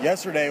 Yeah.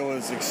 Yesterday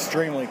was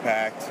extremely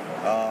packed.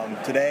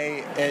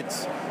 Today,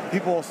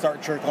 people will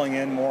start trickling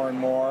in more and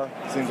more.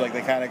 It seems like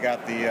they kind of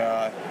got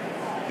the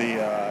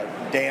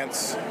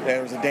dance.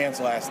 There was a dance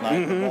last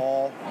night, the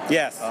ball.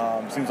 Yes.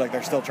 Seems like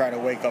they're still trying to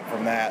wake up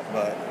from that,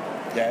 but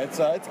yeah, it's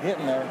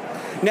getting there.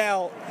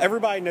 Now,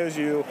 everybody knows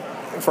you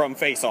from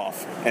Face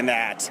Off and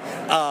that.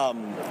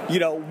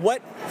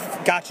 What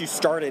got you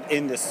started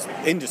in this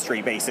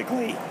industry,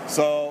 basically?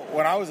 So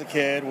when I was a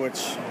kid, which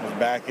was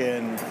back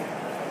in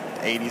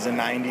 80s and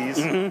 90s,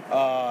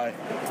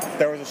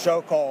 there was a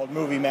show called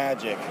Movie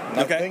Magic. And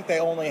I think they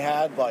only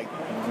had like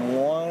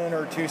 1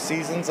 1 or 2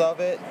 seasons of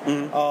it,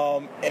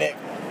 and it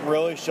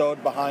really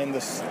showed behind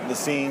the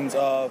scenes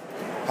of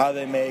how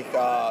they make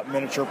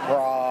miniature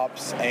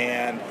props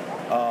and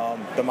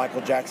the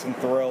Michael Jackson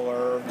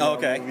Thriller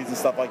movies and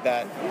stuff like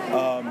that.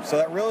 So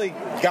that really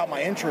got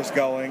my interest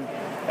going.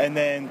 And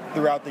then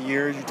throughout the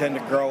years, you tend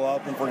to grow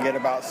up and forget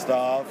about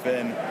stuff,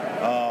 and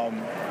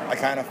I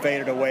kind of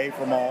faded away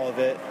from all of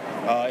it.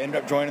 Ended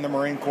up joining the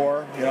Marine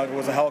Corps.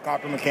 Was a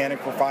helicopter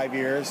mechanic for 5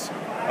 years.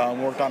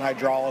 Worked on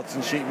hydraulics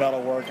and sheet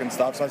metal work and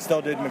stuff, so I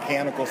still did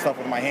mechanical stuff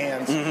with my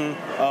hands.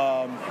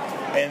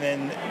 And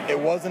then it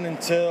wasn't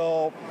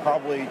until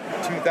probably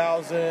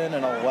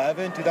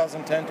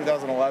 2010,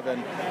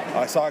 2011,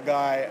 I saw a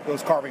guy that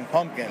was carving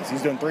pumpkins.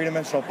 He's doing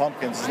 3-dimensional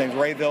pumpkins. His name's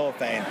Ray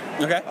Villafane.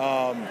 Okay.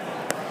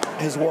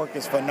 His work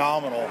is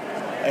phenomenal.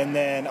 And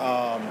then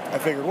I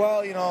figured,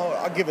 well,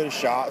 I'll give it a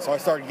shot. So I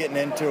started getting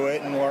into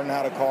it and learning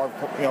how to carve,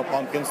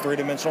 pumpkins,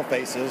 3-dimensional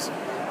faces.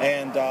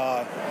 And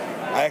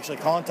I actually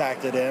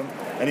contacted him,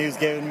 and he was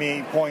giving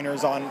me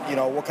pointers on,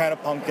 what kind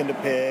of pumpkin to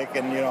pick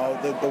and,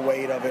 the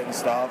weight of it and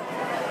stuff.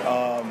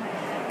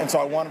 And so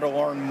I wanted to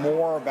learn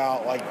more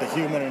about, like, the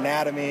human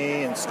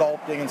anatomy and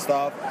sculpting and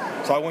stuff.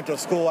 So I went to a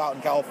school out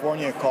in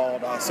California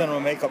called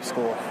Cinema Makeup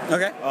School.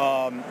 Okay.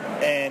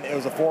 And it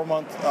was a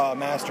 4-month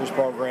master's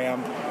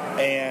program,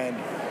 and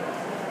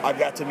I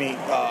got to meet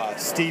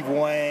Steve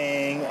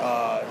Wang,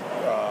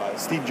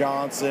 Steve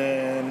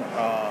Johnson,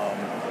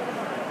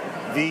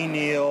 V.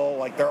 Neal,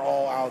 like they're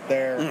all out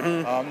there.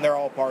 They're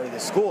all part of the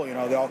school,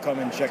 they all come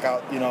and check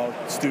out,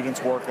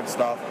 students' work and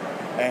stuff.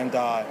 And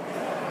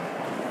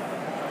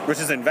which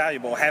is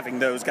invaluable, having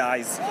those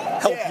guys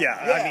help you.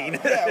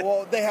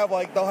 Well, they'll have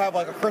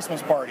like a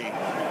Christmas party,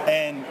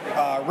 and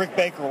Rick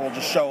Baker will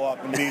just show up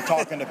and be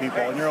talking to people,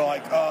 and you're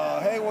like,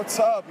 hey, what's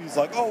up? He's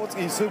like,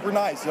 he's super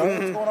nice.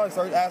 What's going on?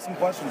 Start asking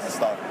questions and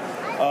stuff,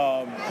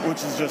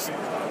 which is just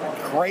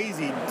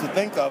crazy to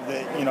think of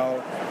that,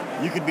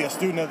 you could be a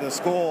student of the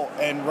school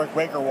and Rick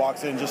Baker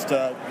walks in just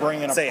to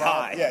bring in a prop.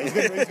 Hi. Yeah, he's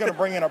going to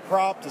bring in a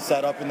prop to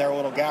set up in their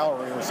little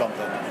gallery or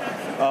something.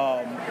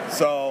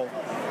 So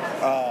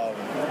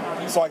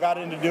I got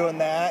into doing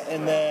that,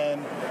 and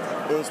then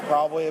it was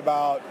probably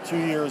about 2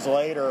 years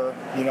later,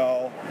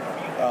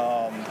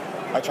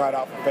 I tried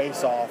out for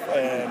Face Off,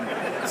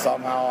 and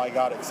somehow I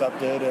got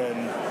accepted,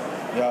 and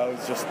it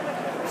was just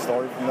a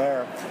story from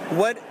there.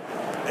 What,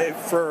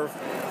 for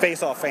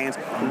Face Off fans,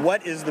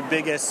 what is the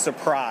biggest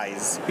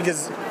surprise?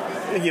 Because,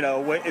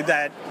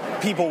 that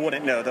people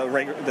wouldn't know,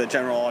 the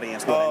general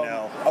audience wouldn't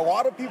know. A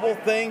lot of people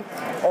think,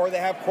 or they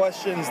have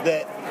questions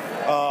that,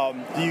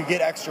 do you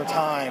get extra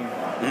time?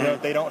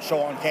 They don't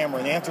show on camera,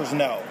 and the answer is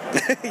no.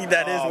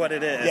 That is what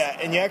it is. Yeah,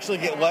 and you actually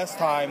get less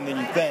time than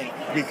you think,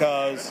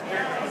 because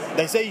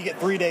they say you get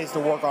 3 days to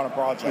work on a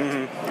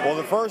project. Well,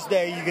 the first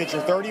day you get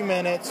your 30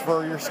 minutes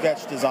for your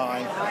sketch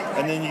design,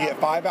 and then you get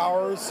 5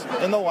 hours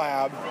in the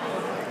lab.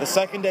 The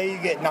second day you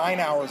get 9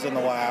 hours in the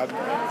lab,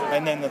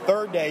 and then the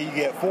third day you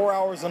get 4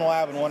 hours in the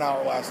lab and 1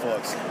 hour last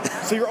looks.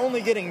 So you're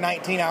only getting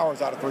 19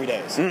 hours out of 3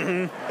 days.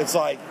 It's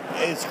like,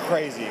 it's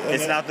crazy. And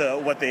it's not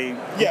what they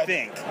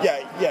think.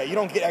 Yeah, you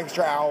don't get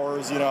extra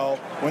hours,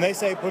 When they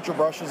say put your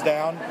brushes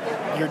down,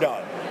 you're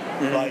done.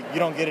 Like, you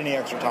don't get any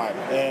extra time.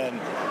 And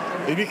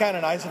it'd be kind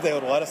of nice if they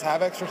would let us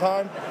have extra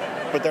time,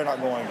 but they're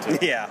not going to.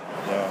 Yeah.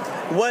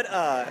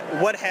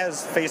 What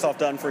has Face Off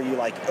done for you,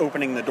 like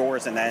opening the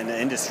doors in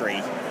the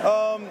industry?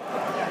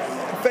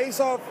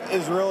 Face Off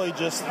is really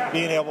just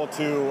being able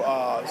to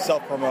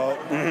self-promote.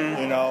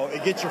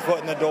 It gets your foot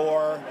in the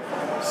door,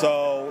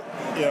 so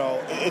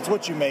it's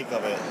what you make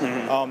of it.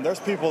 There's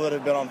people that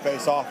have been on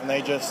Face Off and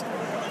they just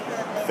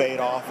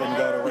fade off and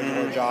go to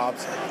regular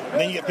jobs.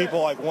 And then you get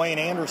people like Wayne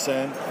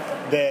Anderson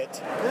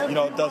that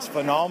does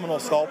phenomenal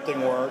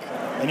sculpting work,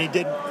 and he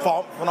did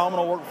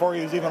phenomenal work before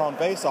he was even on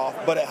Face Off,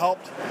 but it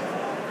helped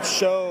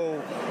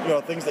show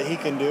things that he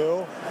can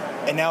do.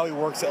 And now he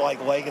works at like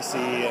Legacy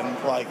and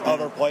like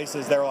other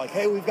places. They're like,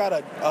 hey, we've got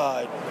a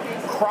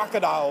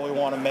crocodile we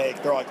want to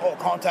make. They're like, oh,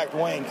 contact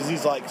Wayne, because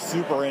he's like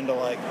super into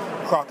like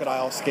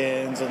crocodile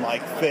skins and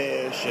like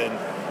fish and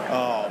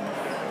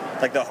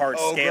like the hard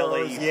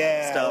scaly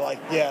stuff.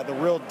 The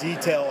real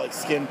detail, like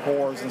skin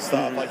pores and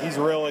stuff. Like he's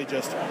really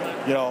just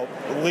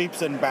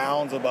leaps and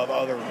bounds above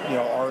other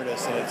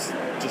artists, and it's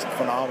just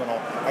phenomenal.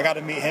 I got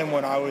to meet him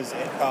when I was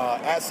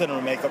at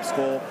Cinema Makeup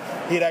School.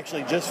 He had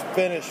actually just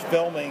finished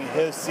filming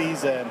his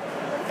season,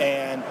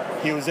 and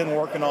he was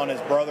working on his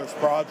brother's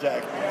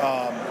project,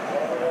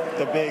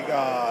 the big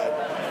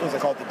what is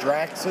it called, the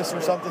Draxus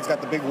or something. It's got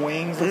the big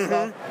wings and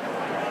stuff.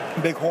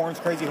 Big horns,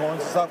 crazy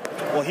horns and stuff.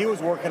 Well, he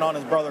was working on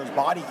his brother's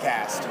body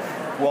cast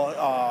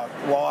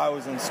while I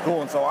was in school,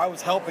 and so I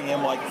was helping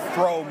him like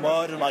throw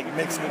mud and like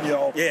mix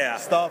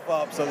stuff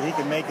up so that he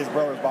could make his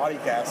brother's body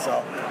cast.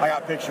 So I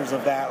got pictures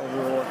of that when we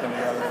were working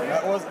together. And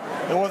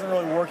it wasn't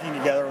really working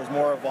together. It was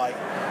more of like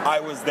I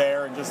was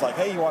there and just like,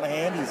 hey, you want a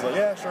hand? He's like,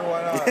 yeah, sure,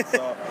 why not?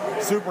 So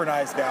super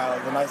nice guy,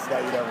 like the nicest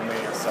guy you'd ever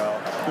meet.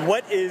 So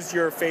What is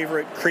your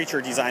favorite creature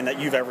design that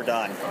you've ever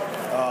done?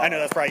 I know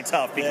that's probably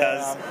tough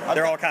because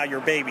they're all kind of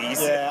your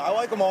babies. Yeah, I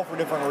like them all for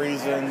different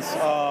reasons.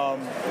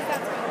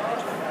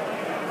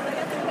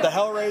 The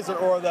Hellraiser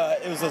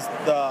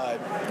the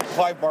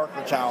Clive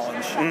Barker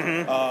challenge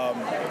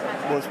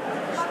was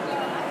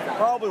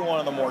probably one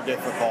of the more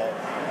difficult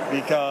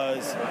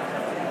because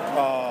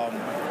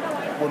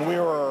when we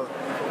were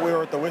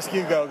at the Whiskey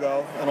A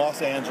Go-Go in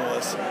Los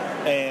Angeles,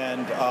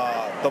 and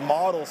the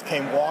models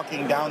came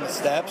walking down the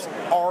steps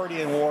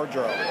already in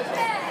wardrobe.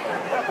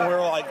 And we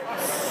were like,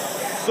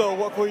 so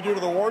what can we do to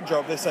the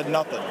wardrobe? They said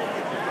nothing.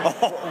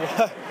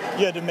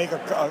 You had to make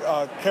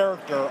a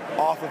character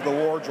off of the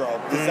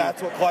wardrobe, because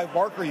that's what Clive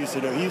Barker used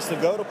to do. He used to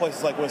go to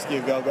places like Whiskey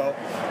A Go-Go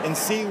and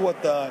see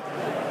what the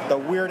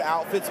weird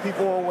outfits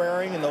people were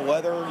wearing, and the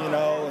leather,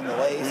 and the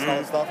lace and all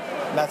that stuff.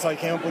 And that's how he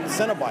came up with the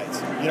Cenobites.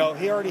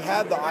 He already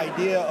had the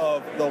idea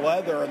of the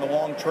leather and the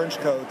long trench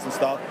coats and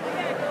stuff.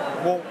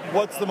 Well,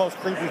 what's the most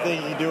creepy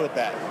thing you do with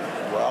that?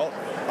 Well,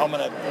 I'm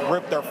going to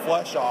rip their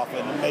flesh off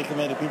and make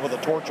them into people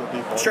that torture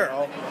people. Sure.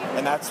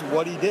 And that's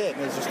what he did,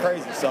 and it was just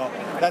crazy. So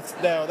that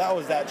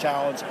was that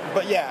challenge.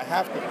 But yeah,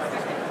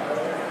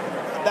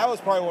 that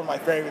was probably one of my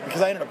favorite,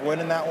 because I ended up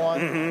winning that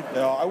one. Mm-hmm.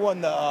 I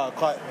won the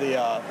what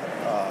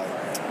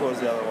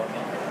was the other one?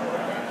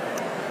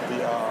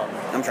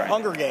 I'm trying.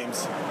 Hunger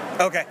Games.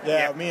 Okay.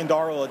 Yeah, me and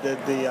Darla did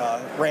the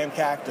Ram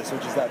Cactus,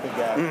 which is that big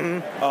guy.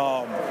 Mm-hmm.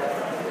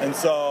 And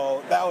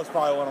so that was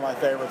probably one of my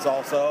favorites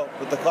also.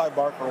 But the Clive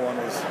Barker one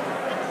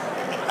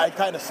I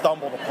kind of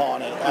stumbled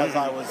upon it as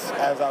I was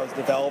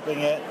developing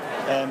it,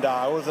 and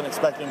I wasn't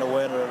expecting to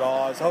win it at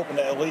all. I was hoping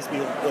to at least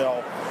be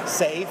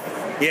safe.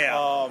 Yeah.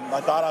 I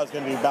thought I was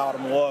going to be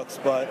bottom looks,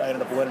 but I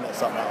ended up winning it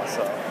somehow.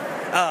 So.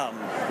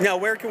 Now,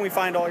 where can we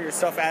find all your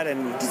stuff at,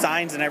 and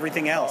designs and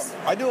everything else?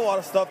 I do a lot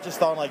of stuff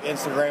just on like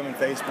Instagram and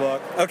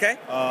Facebook. Okay.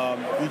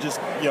 You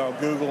just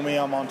Google me.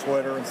 I'm on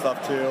Twitter and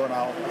stuff too, and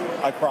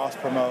I cross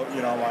promote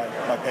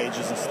my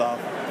pages and stuff.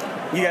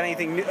 You got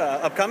anything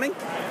upcoming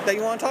that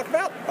you want to talk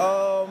about?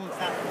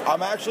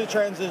 I'm actually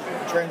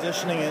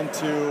transitioning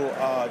into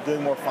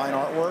doing more fine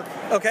artwork.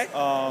 Okay.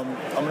 I'm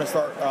going to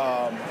start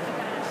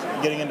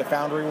getting into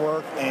foundry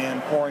work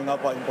and pouring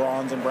up like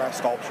bronze and brass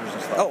sculptures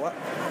and stuff. Oh, wow.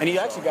 And you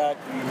actually got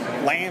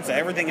lamps and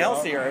everything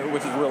else here,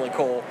 which is really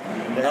cool.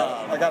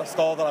 Yeah, I got a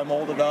skull that I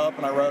molded up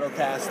and I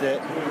rotocast it,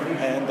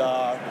 and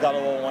got a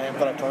little lamp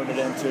that I turned it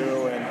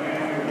into, and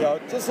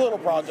just little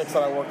projects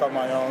that I work on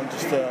my own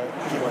just to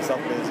keep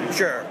myself busy.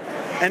 Sure.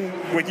 And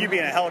with you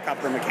being a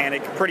helicopter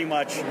mechanic, pretty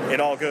much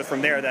it all goes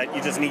from there, that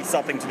you just need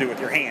something to do with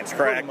your hands,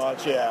 correct? Pretty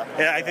much, yeah.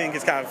 I think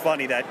it's kind of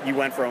funny that you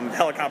went from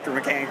helicopter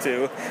mechanic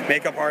to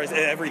makeup artist.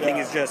 Everything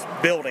is just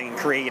building and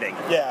creating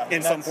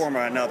in some form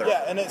or another.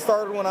 Yeah, and it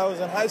started when I was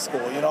in high school.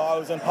 I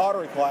was in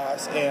pottery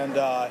class, and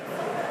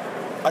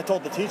I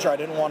told the teacher I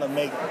didn't want to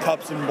make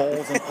cups and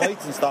bowls and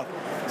plates and stuff.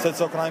 I said,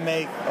 so can I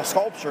make a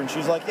sculpture? And she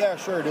was like, yeah,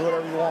 sure, do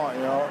whatever you want,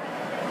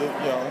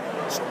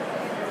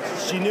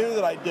 She knew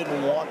that I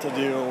didn't want to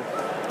do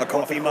a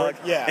coffee mug?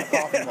 Yeah, a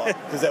coffee mug,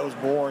 because that was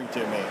boring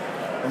to me.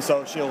 And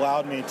so she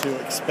allowed me to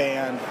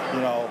expand,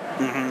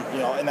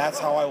 and that's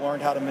how I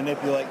learned how to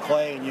manipulate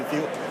clay. And if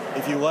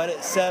you let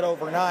it set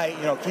overnight,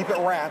 keep it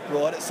wrapped,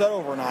 but let it set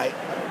overnight,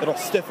 it'll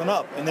stiffen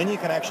up, and then you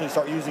can actually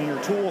start using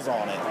your tools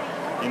on it.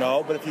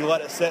 But if you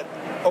let it sit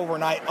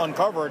overnight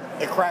uncovered,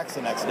 it cracks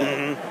the next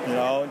day,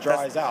 and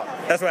dries out.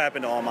 That's what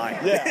happened to all mine.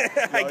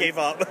 Yeah. I gave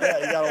up. Yeah,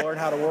 you got to learn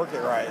how to work it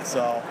right,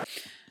 so.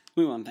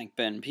 We want to thank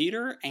Ben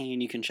Peter,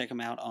 and you can check him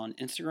out on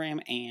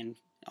Instagram and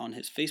on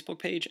his Facebook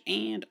page,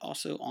 and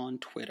also on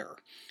Twitter.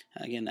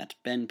 Again, that's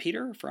Ben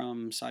Peter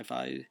from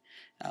sci-fi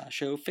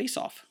show Face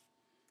Off.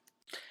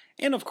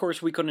 And of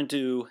course, we couldn't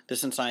do the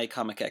Cincinnati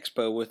Comic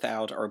Expo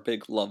without our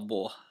big,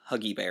 lovable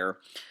Huggy Bear,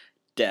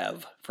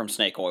 Dev from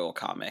Snake Oil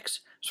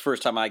Comics. It's the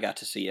first time I got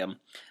to see him,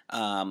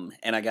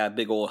 and I got a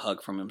big old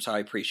hug from him, so I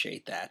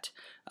appreciate that.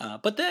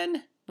 But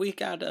then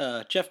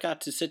Jeff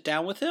got to sit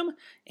down with him,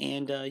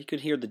 and you could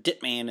hear the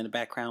Dip Man in the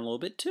background a little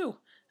bit too.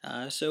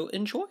 So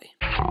enjoy.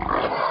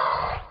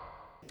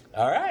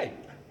 All right,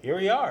 here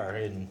we are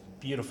in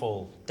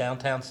beautiful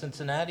downtown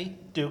Cincinnati,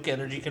 Duke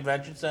Energy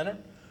Convention Center.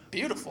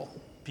 Beautiful.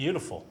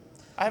 Beautiful.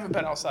 I haven't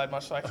been outside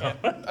much, so I can't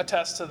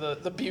attest to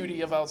the beauty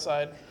of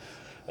outside.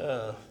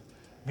 I'm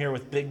here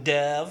with Big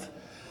Dev.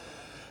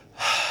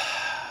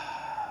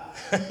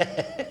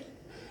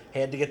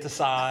 Had to get the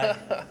sigh.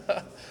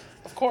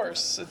 Of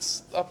course,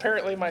 it's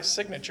apparently my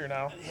signature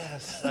now.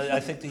 Yes, I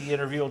think the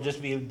interview will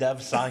just be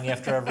Dev sighing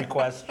after every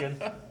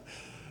question.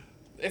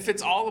 If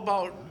it's all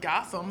about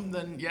Gotham,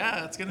 then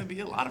yeah, it's going to be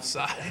a lot of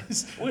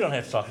sighs. We don't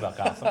have to talk about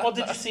Gotham. Well,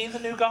 did you see the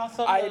new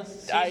Gotham? I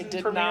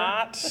did premiere?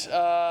 not.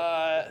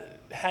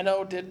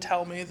 Heno did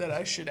tell me that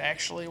I should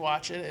actually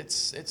watch it.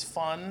 It's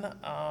fun.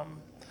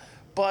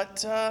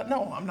 But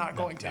no, I'm not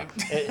going to.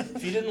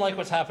 If you didn't like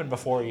what's happened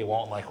before, you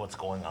won't like what's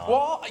going on.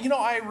 Well,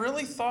 I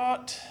really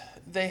thought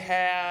they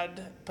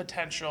had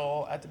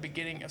potential at the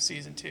beginning of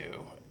season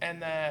 2,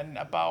 and then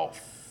about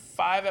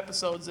 5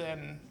 episodes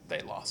in,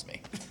 they lost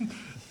me.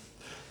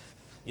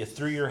 You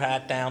threw your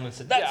hat down and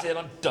said, that's it,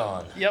 I'm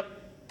done. Yep.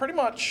 pretty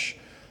much.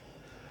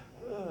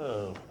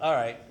 Oh, all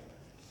right.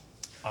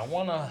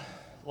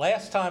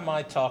 Last time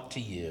I talked to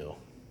you,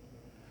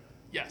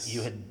 Yes.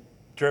 you had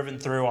driven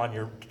through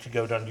to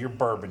go down your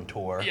bourbon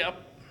tour.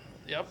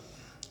 Yep.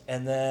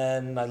 And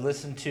then I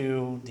listened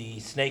to the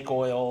snake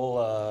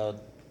oil,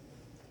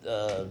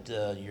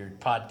 your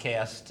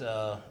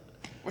podcast.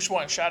 Which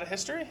one? Shot of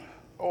History?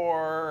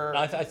 Or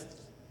I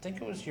think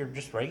it was your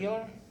just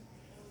regular.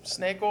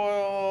 Snake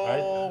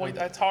Oil?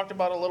 I talked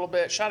about a little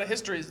bit. Shot of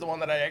History is the one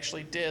that I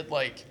actually did,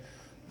 like,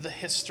 the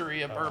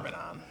history of bourbon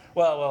on.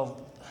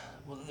 Well,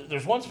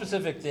 there's one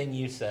specific thing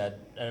you said.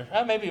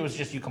 Maybe it was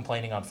just you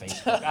complaining on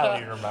Facebook. I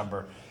don't even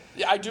remember.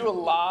 Yeah, I do a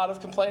lot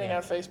of complaining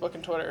on Facebook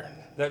and Twitter.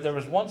 There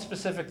was one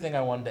specific thing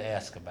I wanted to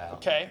ask about.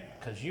 Okay.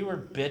 Because you were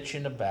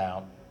bitching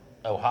about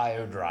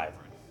Ohio driving.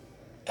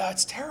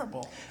 It's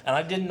terrible. And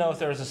I didn't know if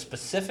there was a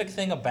specific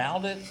thing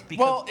about it.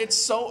 Well, it's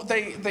so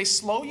they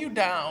slow you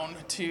down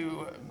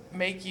to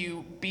make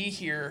you be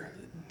here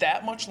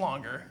that much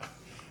longer,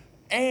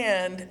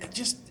 and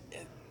just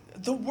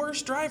the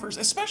worst drivers,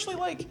 especially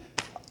like,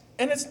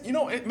 and it's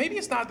maybe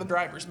it's not the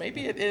drivers,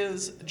 maybe it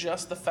is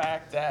just the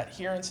fact that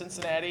here in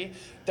Cincinnati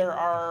there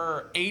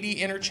are 80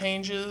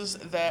 interchanges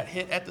that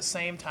hit at the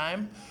same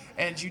time,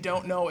 and you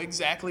don't know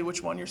exactly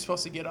which one you're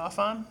supposed to get off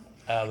on.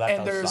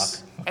 That does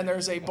suck. And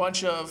there's a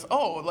bunch of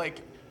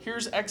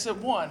here's exit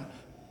 1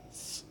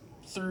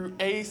 through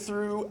A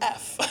through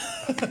F.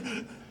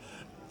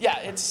 Yeah,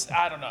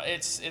 I don't know.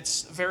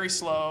 It's very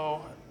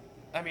slow.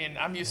 I mean,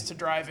 I'm used to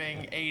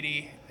driving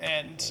 80,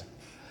 and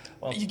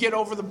you get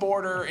over the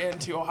border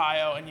into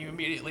Ohio, and you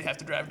immediately have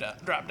to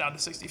drop down to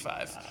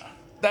 65.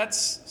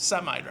 That's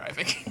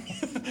semi-driving.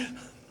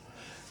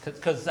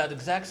 Because that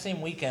exact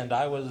same weekend,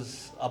 I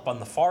was up on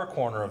the far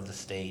corner of the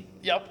state.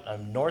 Yep.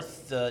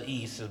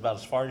 Northeast is about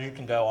as far as you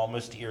can go,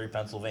 almost to Erie,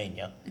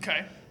 Pennsylvania.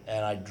 Okay.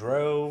 And I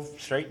drove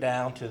straight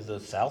down to the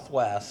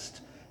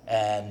southwest,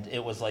 and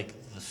it was like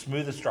the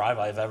smoothest drive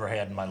I've ever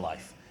had in my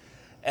life.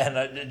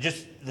 And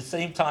just the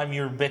same time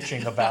you were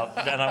bitching about,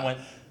 and I went,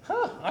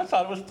 I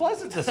thought it was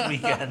pleasant this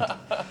weekend.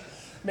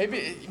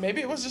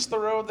 Maybe it was just the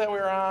road that we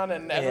were on,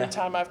 and every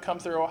time I've come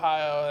through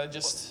Ohio,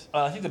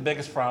 I think the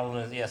biggest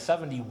problem is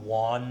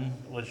 71,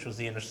 which was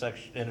the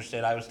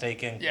interstate I was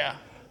taking. Yeah.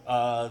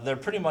 They're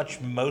pretty much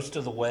most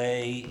of the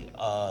way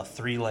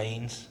 3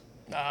 lanes.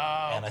 Oh,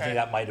 and I think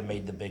that might have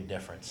made the big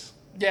difference.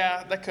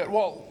 Yeah, that could.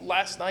 Well,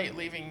 last night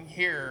leaving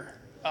here,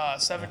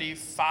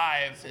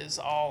 75 is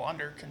all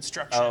under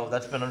construction. Oh,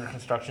 that's been under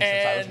construction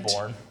since I was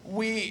born.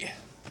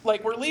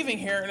 We're leaving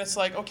here, and it's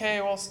like,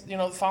 okay, well,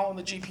 following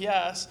the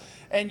GPS,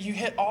 and you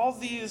hit all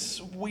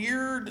these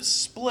weird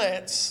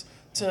splits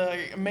to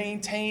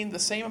maintain the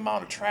same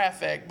amount of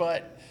traffic,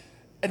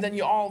 and then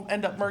you all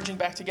end up merging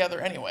back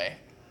together anyway.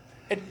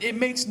 It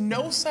makes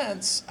no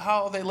sense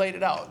how they laid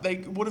it out. They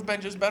would have been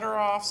just better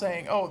off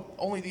saying, oh,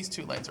 only these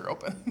 2 lanes are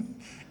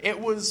open. It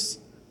was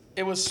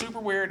super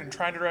weird, and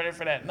trying to ride it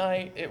for that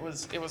night, it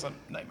was a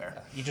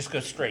nightmare. You just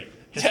go straight,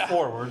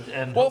 forward.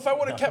 And well, if I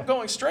would have kept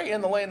going straight in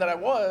the lane that I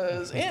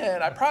was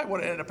in, I probably would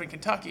have ended up in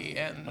Kentucky,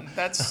 and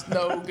that's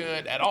no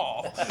good at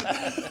all.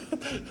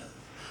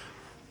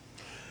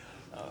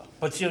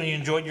 But you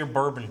enjoyed your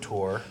bourbon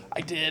tour.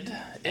 I did.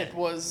 It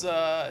was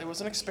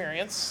an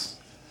experience.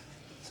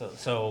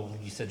 So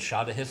you said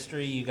Shot of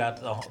History. You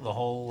got the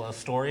whole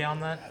story on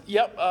that?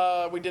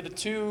 Yep. We did a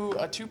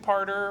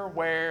two-parter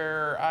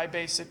where I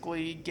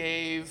basically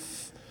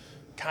gave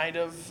kind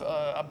of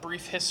a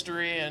brief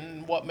history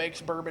and what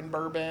makes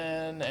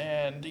bourbon,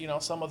 and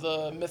some of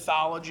the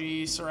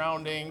mythology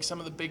surrounding some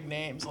of the big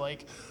names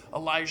like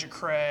Elijah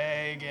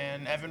Craig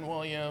and Evan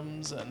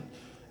Williams and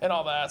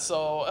all that.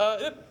 So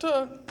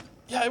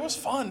it was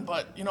fun.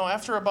 But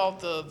after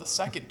about the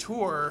second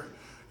tour,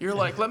 you're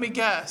like, let me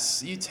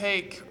guess. You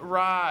take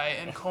rye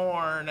and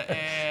corn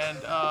and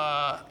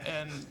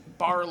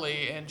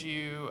barley, and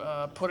you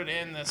put it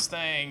in this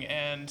thing,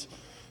 and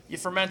you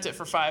ferment it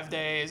for 5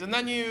 days, and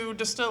then you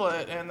distill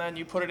it, and then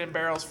you put it in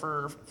barrels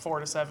for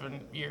 4 to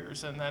 7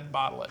 years, and then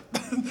bottle it.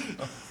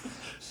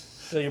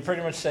 So you're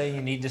pretty much saying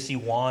you need to see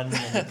one,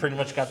 and you pretty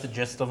much got the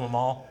gist of them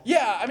all?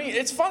 Yeah, I mean,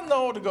 it's fun,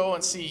 though, to go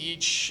and see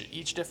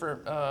each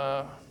different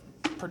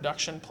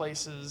production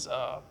place's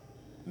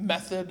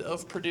method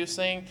of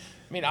producing.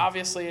 I mean,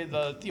 obviously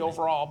the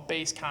overall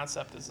base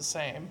concept is the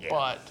same,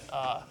 but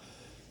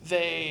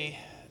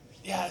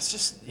it's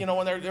just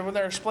when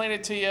they're explaining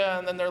it to you,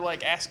 and then they're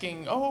like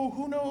asking, oh,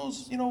 who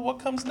knows, what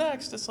comes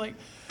next? It's like,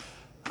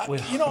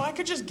 I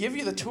could just give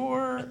you the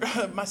tour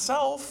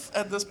myself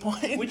at this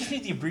point. We just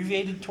need the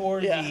abbreviated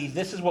tour. Yeah.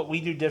 This is what we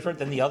do different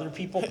than the other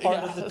people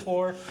part of the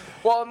tour.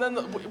 Well, and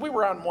then we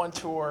were on one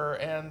tour,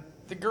 and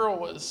the girl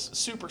was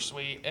super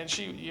sweet, and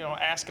she,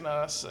 asking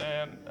us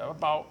and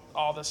about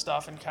all this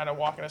stuff and kind of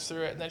walking us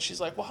through it. And then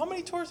she's like, well, how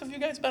many tours have you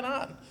guys been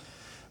on?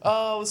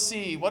 Let's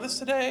see, what is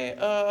today?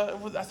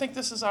 I think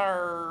this is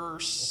our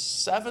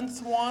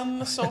 7th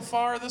one so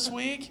far this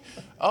week.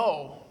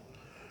 Oh,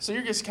 so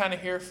you're just kind of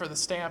here for the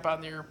stamp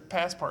on your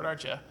passport,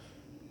 aren't you?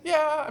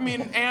 Yeah, I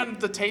mean, and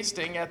the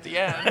tasting at the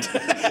end.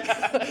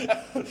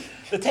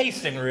 The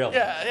tasting, really.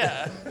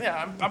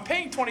 Yeah. I'm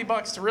paying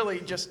 $20 to really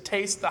just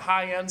taste the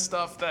high-end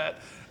stuff that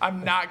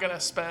I'm not gonna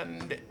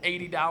spend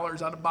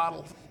 $80 on a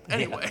bottle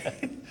anyway.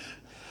 Yeah.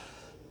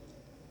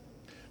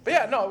 But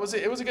yeah, no,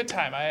 it was a good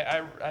time.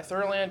 I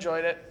thoroughly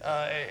enjoyed it,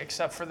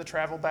 except for the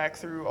travel back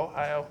through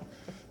Ohio.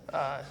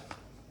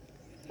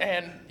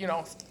 And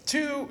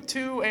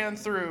to and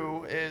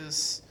through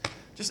is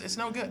just, it's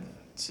no good.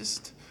 It's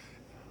just,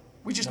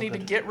 we just need to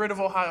get rid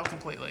of Ohio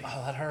completely.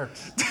 Oh, that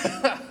hurts.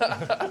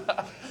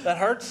 That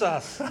hurts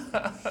us.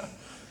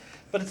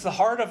 But it's the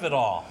heart of it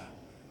all.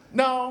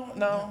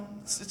 No,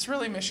 it's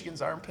really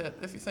Michigan's armpit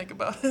if you think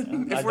about it.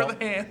 If we're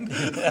the hand.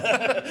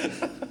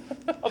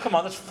 Oh, come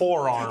on, that's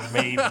forearm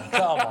maybe.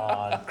 Come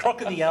on,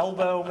 crook of the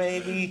elbow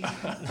maybe.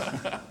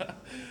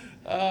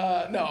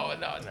 No.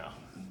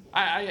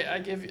 I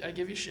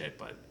give you shit,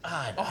 but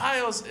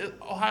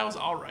Ohio's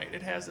all right.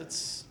 It has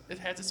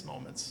its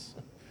moments.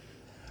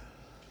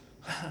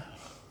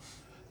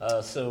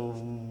 So,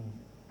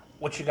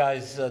 what you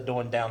guys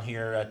doing down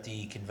here at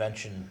the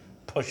convention?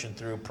 Pushing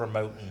through,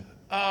 promoting.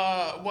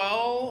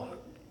 Well,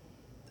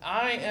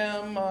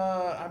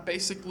 I'm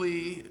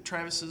basically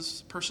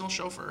Travis's personal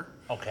chauffeur.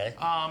 Okay.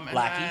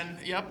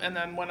 Lackey. And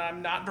then when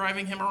I'm not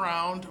driving him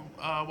around,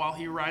 while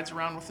he rides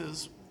around with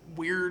his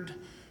weird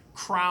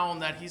crown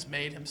that he's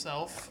made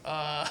himself,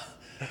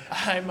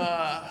 I'm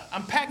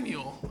pack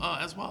mule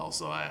as well.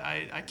 So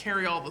I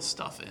carry all the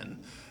stuff in,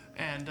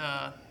 and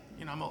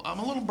I'm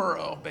a little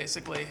burro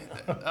basically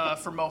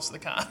for most of the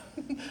con.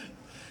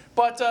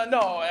 But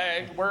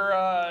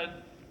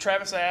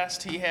Travis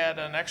asked, he had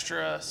an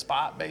extra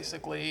spot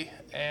basically,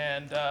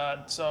 and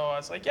so I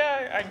was like,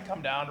 yeah, I can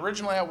come down.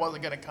 Originally I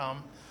wasn't gonna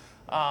come,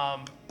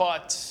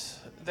 but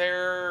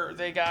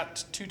they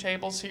got 2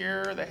 tables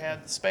here. They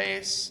had the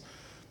space.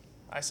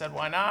 I said,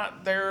 why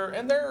not?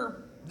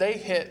 They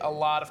hit a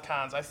lot of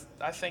cons.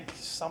 I think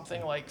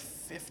something like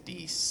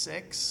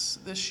 56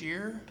 this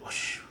year.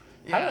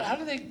 Yeah. How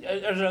do they?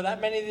 Are there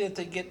that many that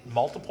they get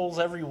multiples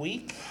every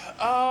week?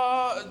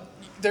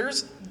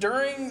 There's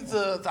during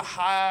the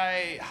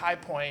high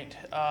point.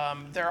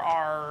 There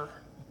are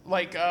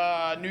like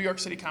New York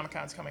City Comic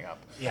Con's coming up.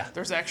 Yeah.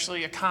 There's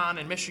actually a con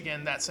in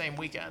Michigan that same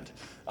weekend.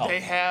 Oh. They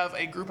have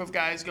a group of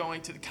guys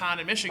going to the con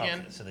in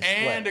Michigan So they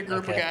and split. a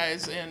group of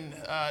guys in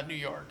New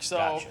York. So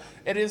Gotcha.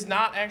 it is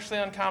not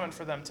actually uncommon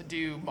for them to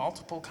do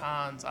multiple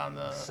cons on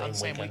the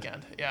same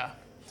weekend. Yeah.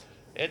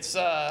 It's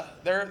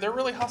they're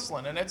really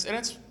hustling, and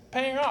it's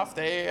paying off.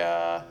 They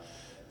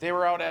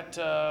were out at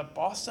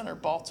Boston or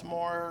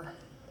Baltimore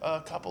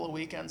a couple of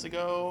weekends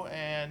ago,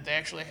 and they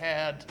actually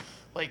had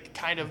like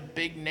kind of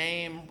big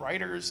name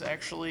writers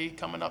actually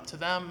coming up to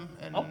them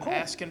and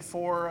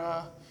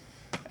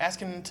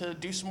asking to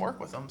do some work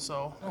with them.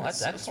 So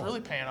it's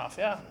really paying off,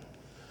 yeah.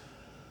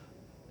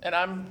 And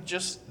I'm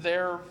just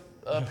there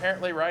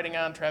apparently riding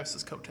on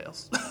Travis's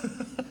coattails.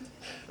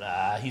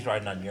 He's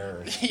riding on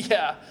yours.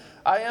 Yeah.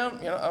 I am,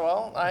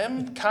 I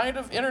am kind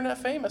of internet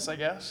famous, I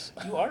guess.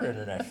 You are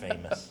internet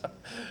famous.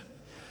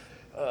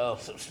 So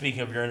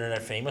speaking of your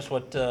internet famous,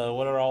 what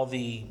are all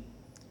the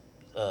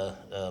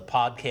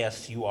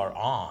podcasts you are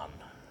on?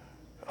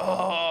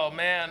 Oh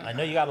man, I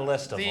know you got a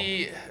list of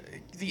them.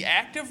 The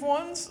active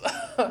ones.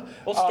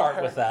 We'll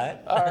start with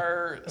that.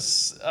 Are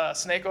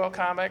Snake Oil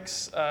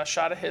Comics,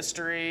 Shot of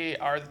History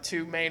are the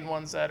 2 main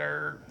ones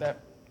that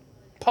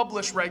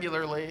publish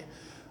regularly.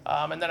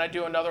 And then I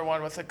do another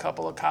one with a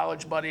couple of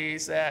college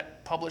buddies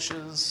that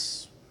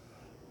publishes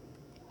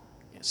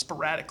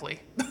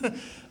sporadically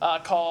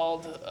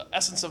called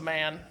Essence of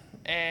Man.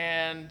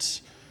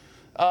 And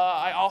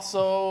I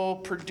also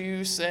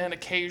produce and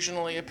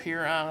occasionally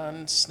appear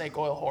on Snake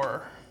Oil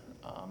Horror.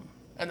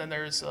 And then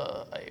there's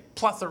a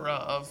plethora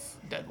of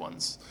dead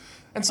ones.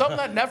 And some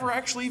that never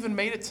actually even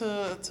made it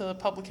to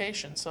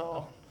publication.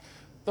 So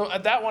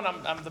that one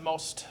I'm the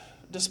most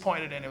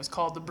disappointed in. It was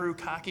called the Brew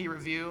Cocky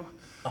Review.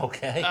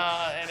 Okay.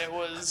 And it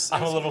was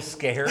I'm a little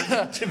scared,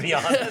 to be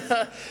honest.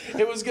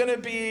 It was going to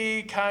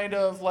be kind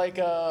of like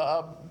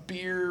a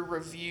beer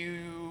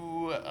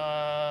review.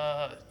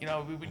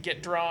 We would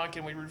get drunk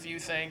and we'd review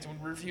things.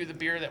 We'd review the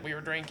beer that we were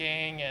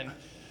drinking. And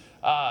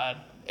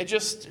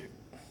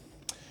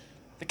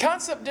the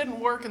concept didn't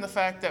work in the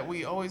fact that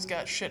we always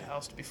got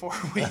shithoused before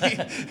we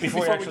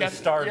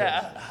started.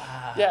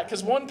 Yeah,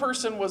 because one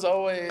person was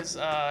always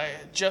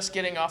just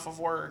getting off of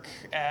work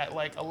at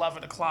like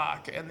 11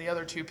 o'clock, and the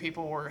other 2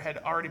 people had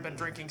already been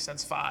drinking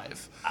since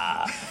 5.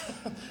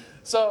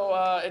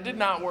 So it did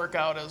not work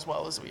out as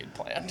well as we had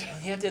planned.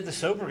 He had the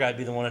sober guy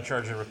be the one in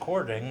charge of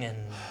recording, and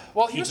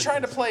well, he was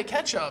trying to play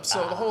catch up,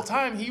 so the whole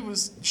time he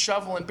was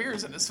shoveling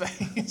beers in his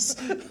face.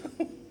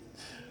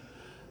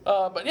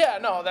 But yeah,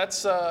 no,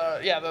 that's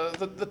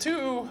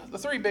the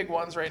 3 big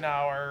ones right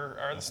now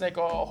are the Snake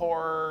Oil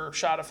Horror,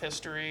 Shot of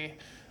History,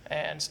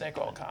 and Snake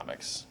Oil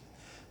Comics.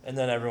 And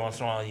then every once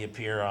in a while you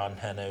appear on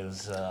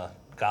Henno's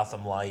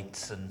Gotham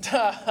Lights, and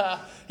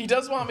he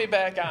does want me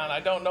back on. I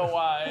don't know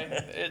why.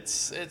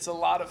 It's a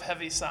lot of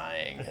heavy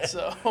sighing.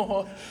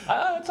 So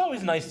it's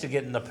always nice to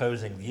get an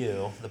opposing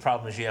view. The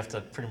problem is you have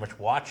to pretty much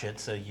watch it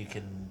so you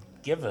can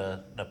give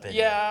an opinion.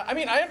 Yeah, I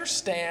mean, I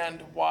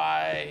understand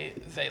why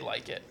they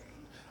like it.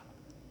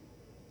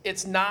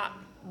 It's not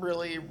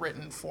really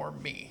written for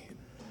me.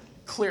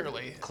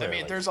 Clearly. I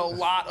mean, there's a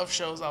lot of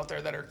shows out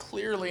there that are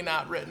clearly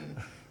not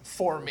written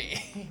for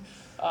me.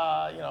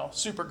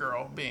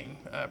 Supergirl being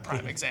a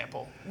prime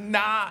example.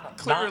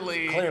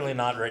 Clearly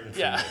not written for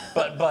you.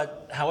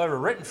 But however,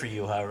 written for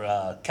you,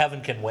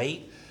 Kevin Can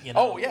Wait.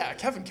 Oh yeah,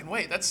 Kevin Can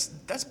Wait.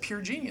 That's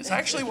pure genius. I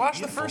actually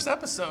watched the first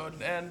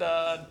episode, and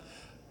the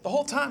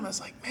whole time I was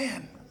like,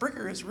 man,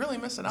 Brigger is really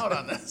missing out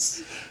on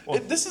this.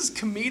 This is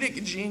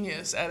comedic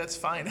genius at its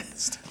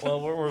finest. Well,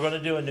 we're going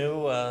to do a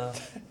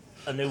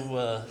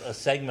new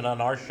segment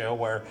on our show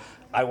where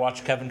I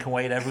watch Kevin Can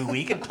Wait every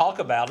week and talk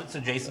about it, so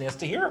Jason has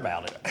to hear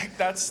about it.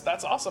 That's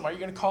awesome. Are you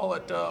going to call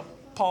it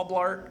Paul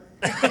Blart?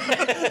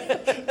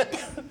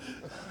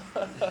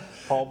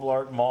 Paul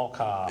Blart Mall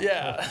Cop.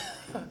 Yeah.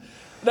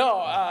 No,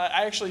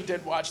 I actually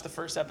did watch the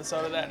first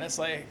episode of that, and it's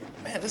like,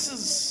 man, this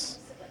is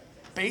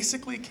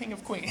basically King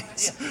of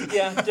Queens.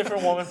 Yeah,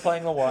 different woman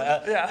playing the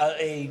wife.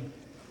 A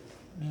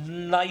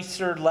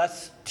nicer,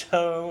 less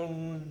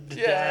toned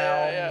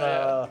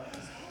down,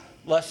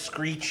 less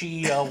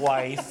screechy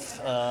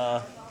wife.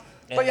 But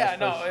yeah,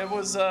 no, it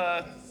was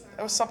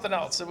something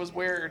else. It was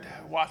weird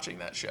watching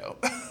that show.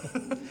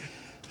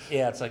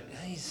 Yeah, it's like,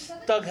 he's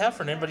Doug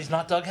Heffernan, but he's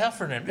not Doug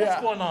Heffernan.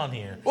 What's going on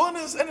here? Well, and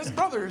his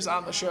brother's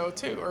on the show,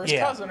 too, or his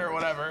cousin or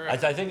whatever. I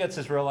think it's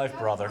his real-life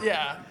brother.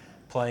 Yeah.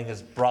 Playing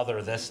his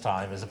brother this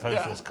time as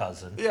opposed to his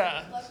cousin.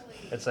 Yeah.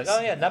 It's like,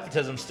 oh, yeah,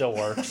 nepotism still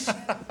works.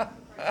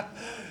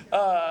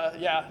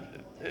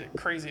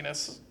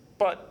 Craziness.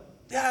 But,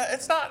 yeah,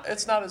 it's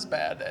not as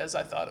bad as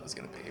I thought it was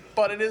going to be.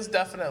 But it is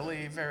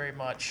definitely very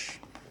much...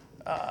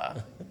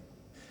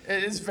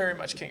 it is very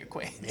much King of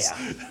Queens.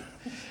 Yeah.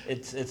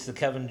 It's the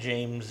Kevin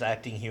James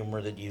acting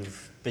humor that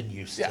you've been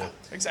used to. Yeah,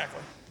 exactly.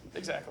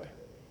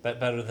 But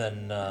better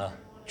than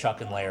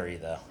Chuck and Larry,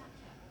 though.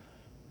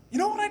 You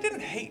know what? I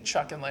didn't hate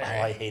Chuck and Larry.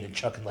 Oh, I hated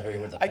Chuck and Larry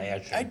with a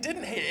passion. I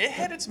didn't hate it. It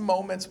had its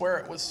moments where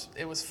it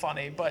was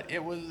funny, but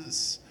it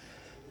was...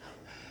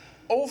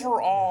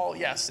 Overall,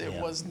 yes, it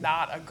was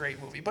not a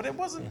great movie, but it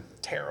wasn't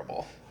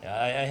terrible.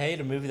 Yeah, I hate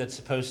a movie that's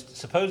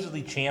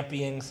supposedly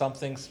championing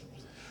something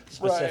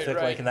specific,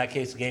 like in that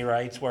case, gay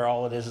rights, where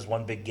all it is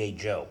one big gay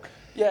joke.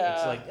 Yeah.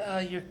 It's like,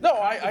 you're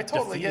I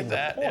totally get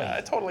that. Yeah,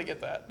 I totally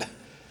get that.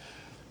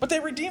 But they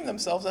redeem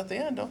themselves at the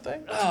end, don't they?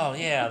 Oh,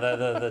 yeah,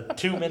 the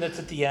 2 minutes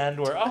at the end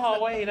where,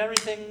 oh, wait,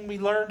 everything, we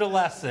learned a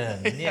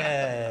lesson.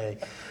 Yay.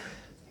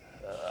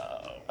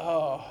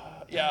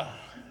 Yeah.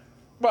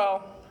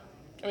 Well,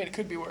 I mean, it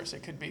could be worse.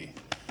 It could be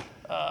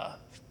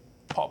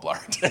Paul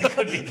Blart. It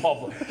could be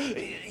Paul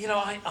Blart. You know,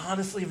 I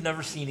honestly have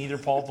never seen either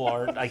Paul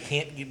Blart. I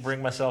can't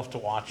bring myself to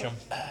watch them.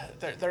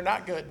 They're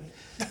not good.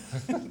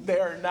 They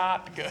are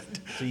not good.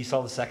 So you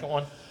saw the second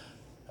one?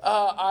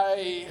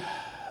 I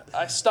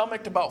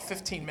stomached about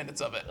 15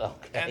 minutes of it,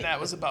 and that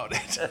was about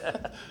it.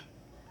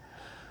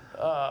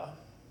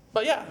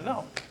 But yeah,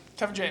 no,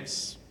 Kevin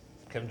James,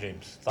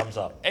 thumbs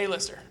up.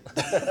 A-lister.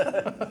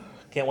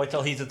 Can't wait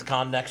till he's at the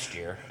con next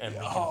year. And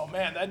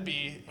man, that'd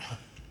be...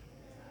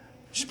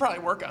 We should probably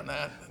work on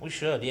that. We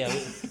should, yeah.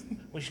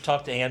 We should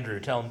talk to Andrew,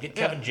 tell him, get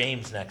Kevin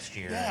James next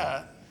year.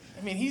 Yeah.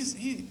 I mean, he's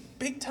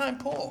big-time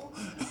pull.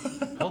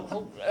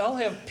 I'll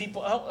have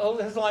people...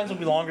 his lines will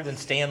be longer than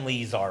Stan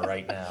Lee's are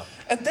right now.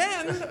 And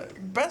then,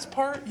 best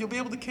part, you'll be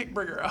able to kick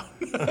Brigger out.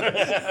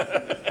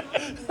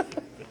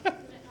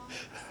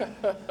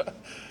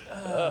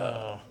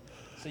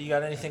 So you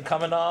got anything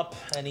coming up?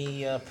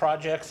 Any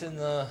projects in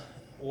the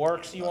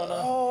works you want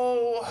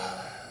to...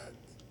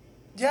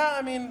 Yeah,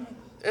 I mean,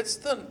 it's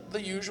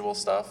the usual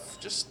stuff,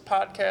 just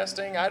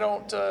podcasting. I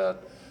don't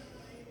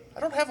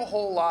have a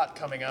whole lot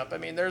coming up. I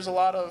mean, there's a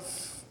lot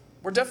of...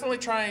 We're definitely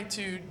trying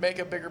to make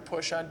a bigger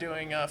push on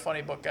doing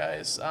Funny Book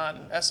Guys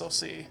on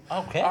SOC.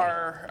 Okay.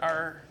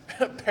 Our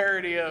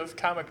parody of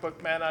Comic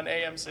Book Men on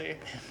AMC.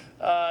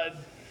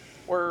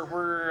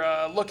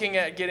 We're looking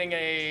at getting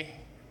a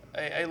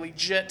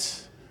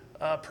legit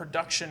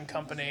production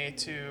company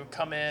to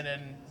come in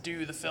and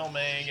do the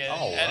filming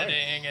and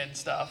editing and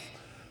stuff.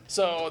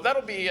 So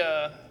that'll be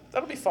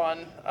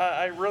fun.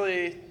 I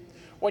really,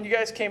 when you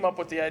guys came up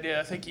with the idea,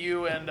 I think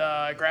you and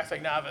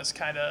Graphic Novice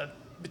kind of,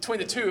 between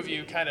the two of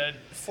you, kind of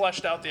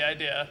fleshed out the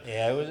idea.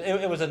 Yeah,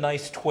 it was a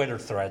nice Twitter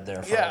thread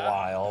there for a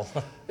while.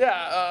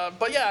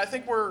 But yeah, I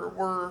think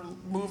we're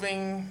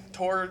moving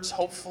towards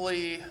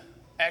hopefully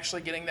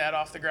actually getting that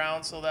off the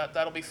ground, so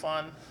that'll be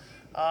fun.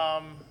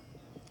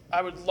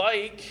 I would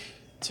like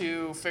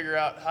to figure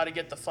out how to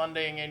get the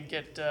funding and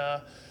get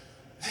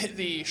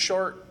the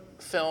short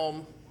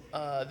film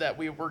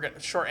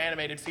short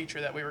animated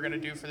feature that we were going to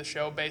do for the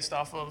show based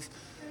off of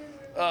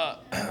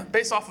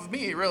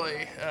me,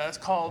 really. It's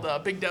called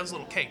Big Dev's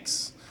Little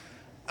Cakes.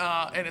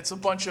 And it's a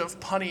bunch of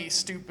punny,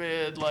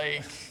 stupid,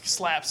 like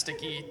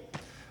slapsticky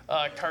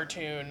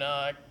cartoon,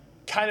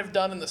 kind of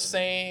done in the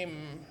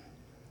same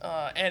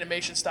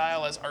animation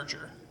style as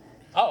Archer.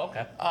 Oh,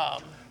 okay.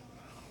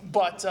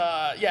 But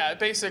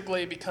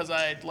basically because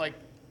I like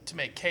to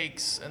make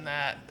cakes, and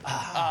that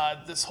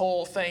this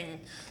whole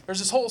thing, there's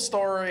this whole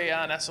story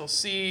on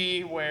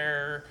SOC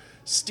where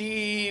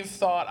Steve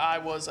thought I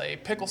was a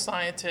pickle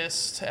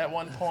scientist at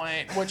one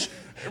point, which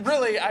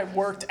really I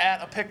worked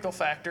at a pickle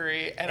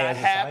factory, and I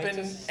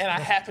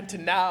happen to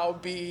now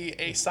be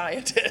a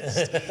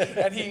scientist.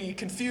 And he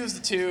confused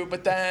the two,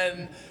 but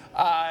then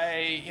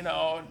I,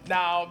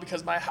 now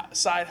because my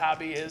side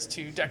hobby is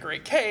to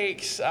decorate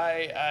cakes,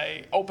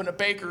 I open a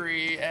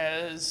bakery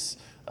as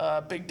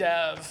Big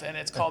Dev, and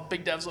it's called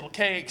Big Dev's Little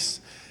Cakes.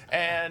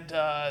 And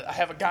I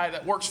have a guy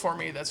that works for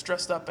me that's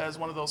dressed up as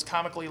one of those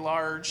comically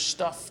large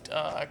stuffed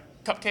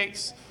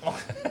cupcakes.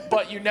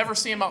 But you never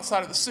see him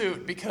outside of the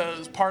suit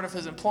because part of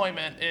his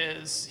employment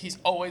is he's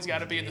always got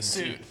to be in the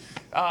suit.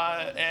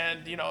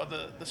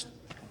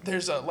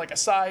 There's a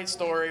side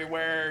story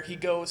where he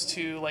goes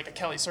to like a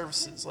Kelly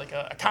Services, like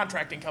a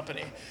contracting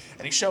company,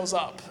 and he shows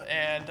up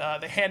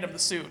and they hand him the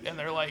suit and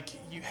they're like,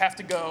 you have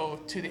to go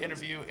to the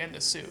interview in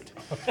the suit.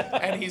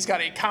 And he's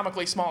got a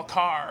comically small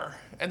car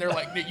and they're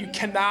like, you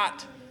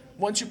cannot,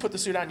 once you put the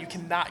suit on, you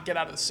cannot get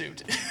out of the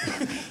suit.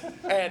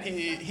 And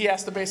he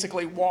has to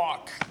basically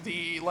walk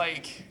the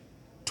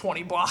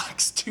 20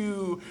 blocks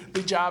to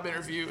the job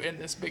interview in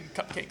this big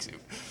cupcake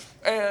suit.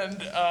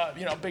 And,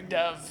 Big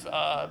Dev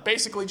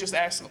basically just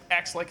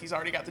acts like he's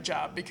already got the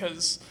job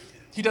because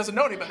he doesn't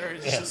know any better.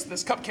 It's just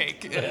this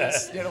cupcake.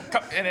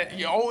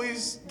 He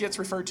always gets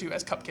referred to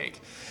as Cupcake.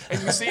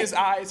 And you see his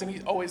eyes, and he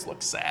always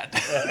looks sad.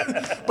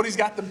 But he's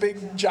got the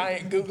big,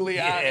 giant, googly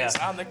eyes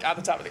on the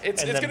top of it.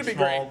 It's going to be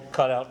great. Small,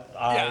 cut-out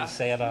eyes,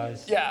 sad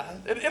eyes. Yeah,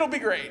 it'll be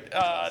great.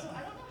 I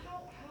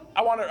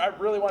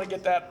really want to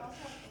get that.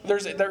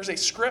 There's a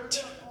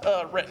script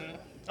written.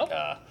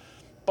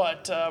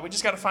 But we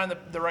just got to find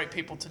the right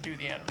people to do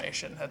the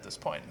animation at this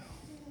point.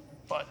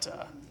 But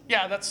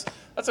that's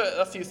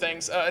a few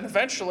things, and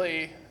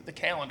eventually the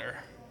calendar.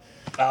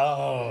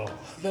 Oh,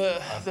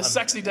 the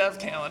sexy dev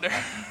calendar.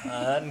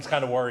 That's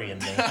kind of worrying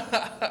me.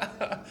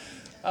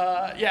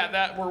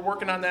 That we're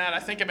working on that. I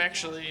think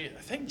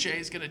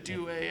Jay's gonna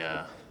do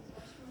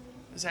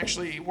is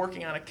actually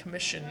working on a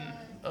commission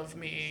of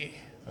me,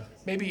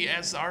 maybe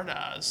as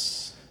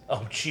Zardoz.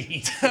 Oh,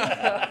 geez.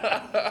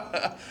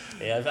 Yeah,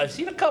 I've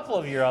seen a couple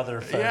of your other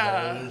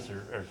photos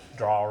or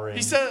drawings.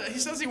 He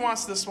says he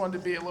wants this one to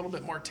be a little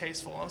bit more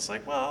tasteful. I was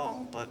like,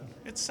 well, but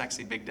it's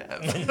sexy Big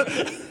Dev.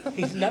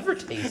 He's never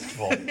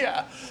tasteful.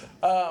 Yeah.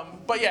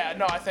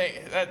 I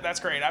think that's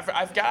great.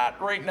 I've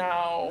got right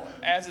now,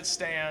 as it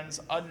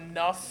stands,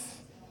 enough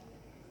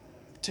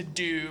to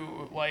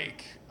do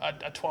like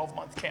a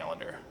 12-month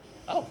calendar.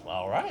 Oh,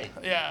 all right.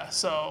 Yeah,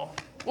 so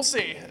we'll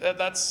see.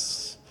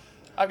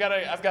 I've got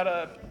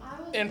to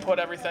input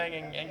everything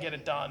and get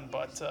it done,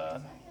 but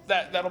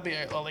that'll be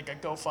a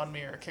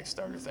GoFundMe or a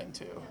Kickstarter thing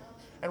too,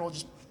 and we'll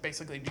just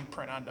basically do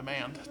print on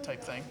demand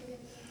type thing.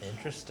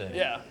 Interesting.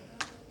 Yeah,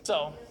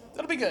 so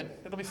it'll be good.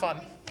 It'll be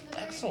fun.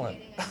 Excellent.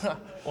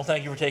 Well,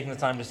 thank you for taking the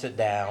time to sit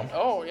down.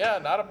 Oh yeah,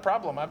 not a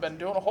problem. I've been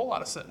doing a whole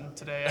lot of sitting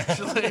today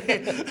actually.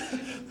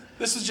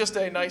 This is just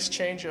a nice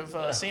change of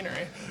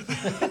scenery.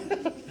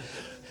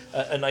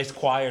 A nice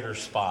quieter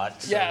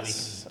spot so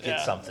yes. we can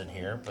get something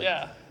here. But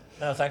yeah.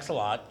 No, thanks a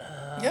lot.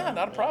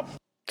 Not a problem.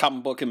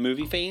 Comic book and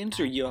movie fans,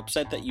 are you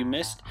upset that you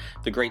missed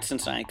the Great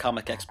Cincinnati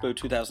Comic Expo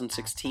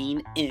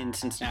 2016 in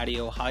Cincinnati,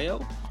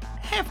 Ohio?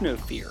 Have no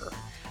fear.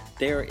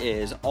 There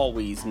is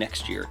always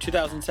next year.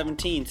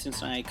 2017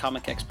 Cincinnati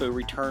Comic Expo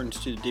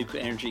returns to the Duke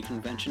Energy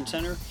Convention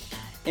Center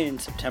in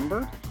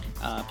September.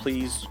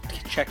 Please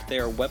check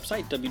their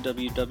website,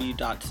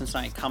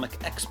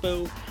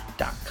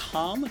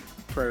 www.cincinnatiComicExpo.com,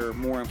 for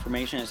more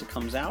information as it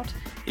comes out.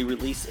 They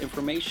release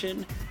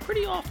information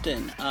pretty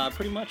often,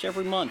 pretty much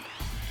every month,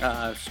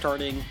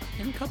 starting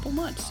in a couple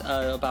months,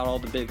 about all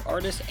the big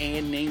artists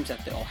and names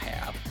that they'll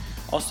have.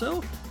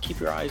 Also, keep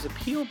your eyes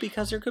peeled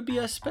because there could be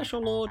a special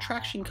little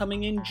attraction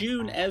coming in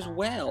June as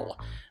well.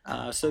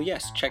 So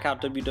yes, check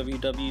out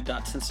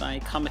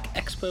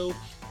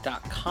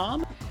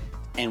www.cincinnatiComicExpo.com,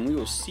 and we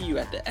will see you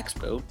at the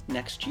Expo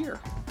next year.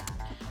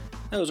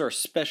 That was our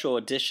special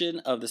edition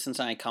of the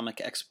Cincinnati Comic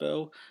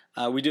Expo.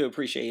 We do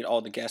appreciate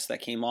all the guests that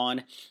came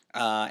on,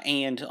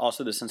 and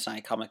also the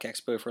Cincinnati Comic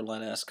Expo for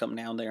letting us come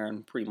down there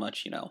and pretty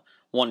much,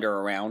 wander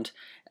around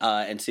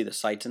and see the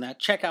sights and that.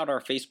 Check out our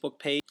Facebook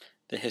page,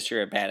 The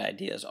History of Bad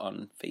Ideas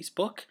on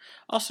Facebook.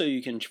 Also,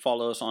 you can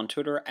follow us on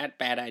Twitter at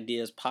Bad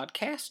Ideas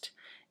Podcast,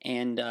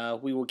 and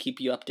we will keep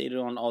you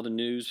updated on all the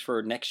news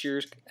for next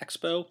year's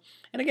Expo.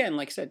 And again,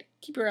 like I said,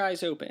 keep your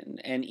eyes open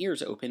and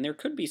ears open. There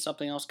could be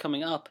something else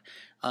coming up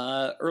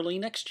early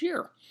next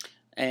year.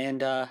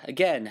 And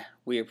again,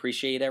 we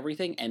appreciate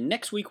everything. And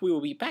next week we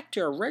will be back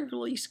to our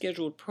regularly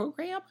scheduled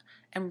program.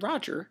 And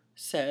Roger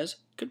says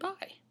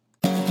goodbye.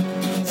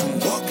 From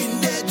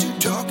Walking Dead to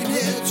Talking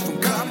Heads, from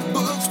comic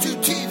books to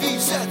TV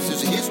sets,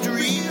 there's a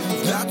history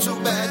of not so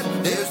bad.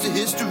 There's the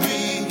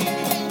history.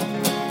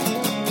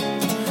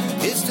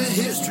 It's the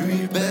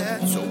history of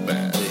bad, so bad.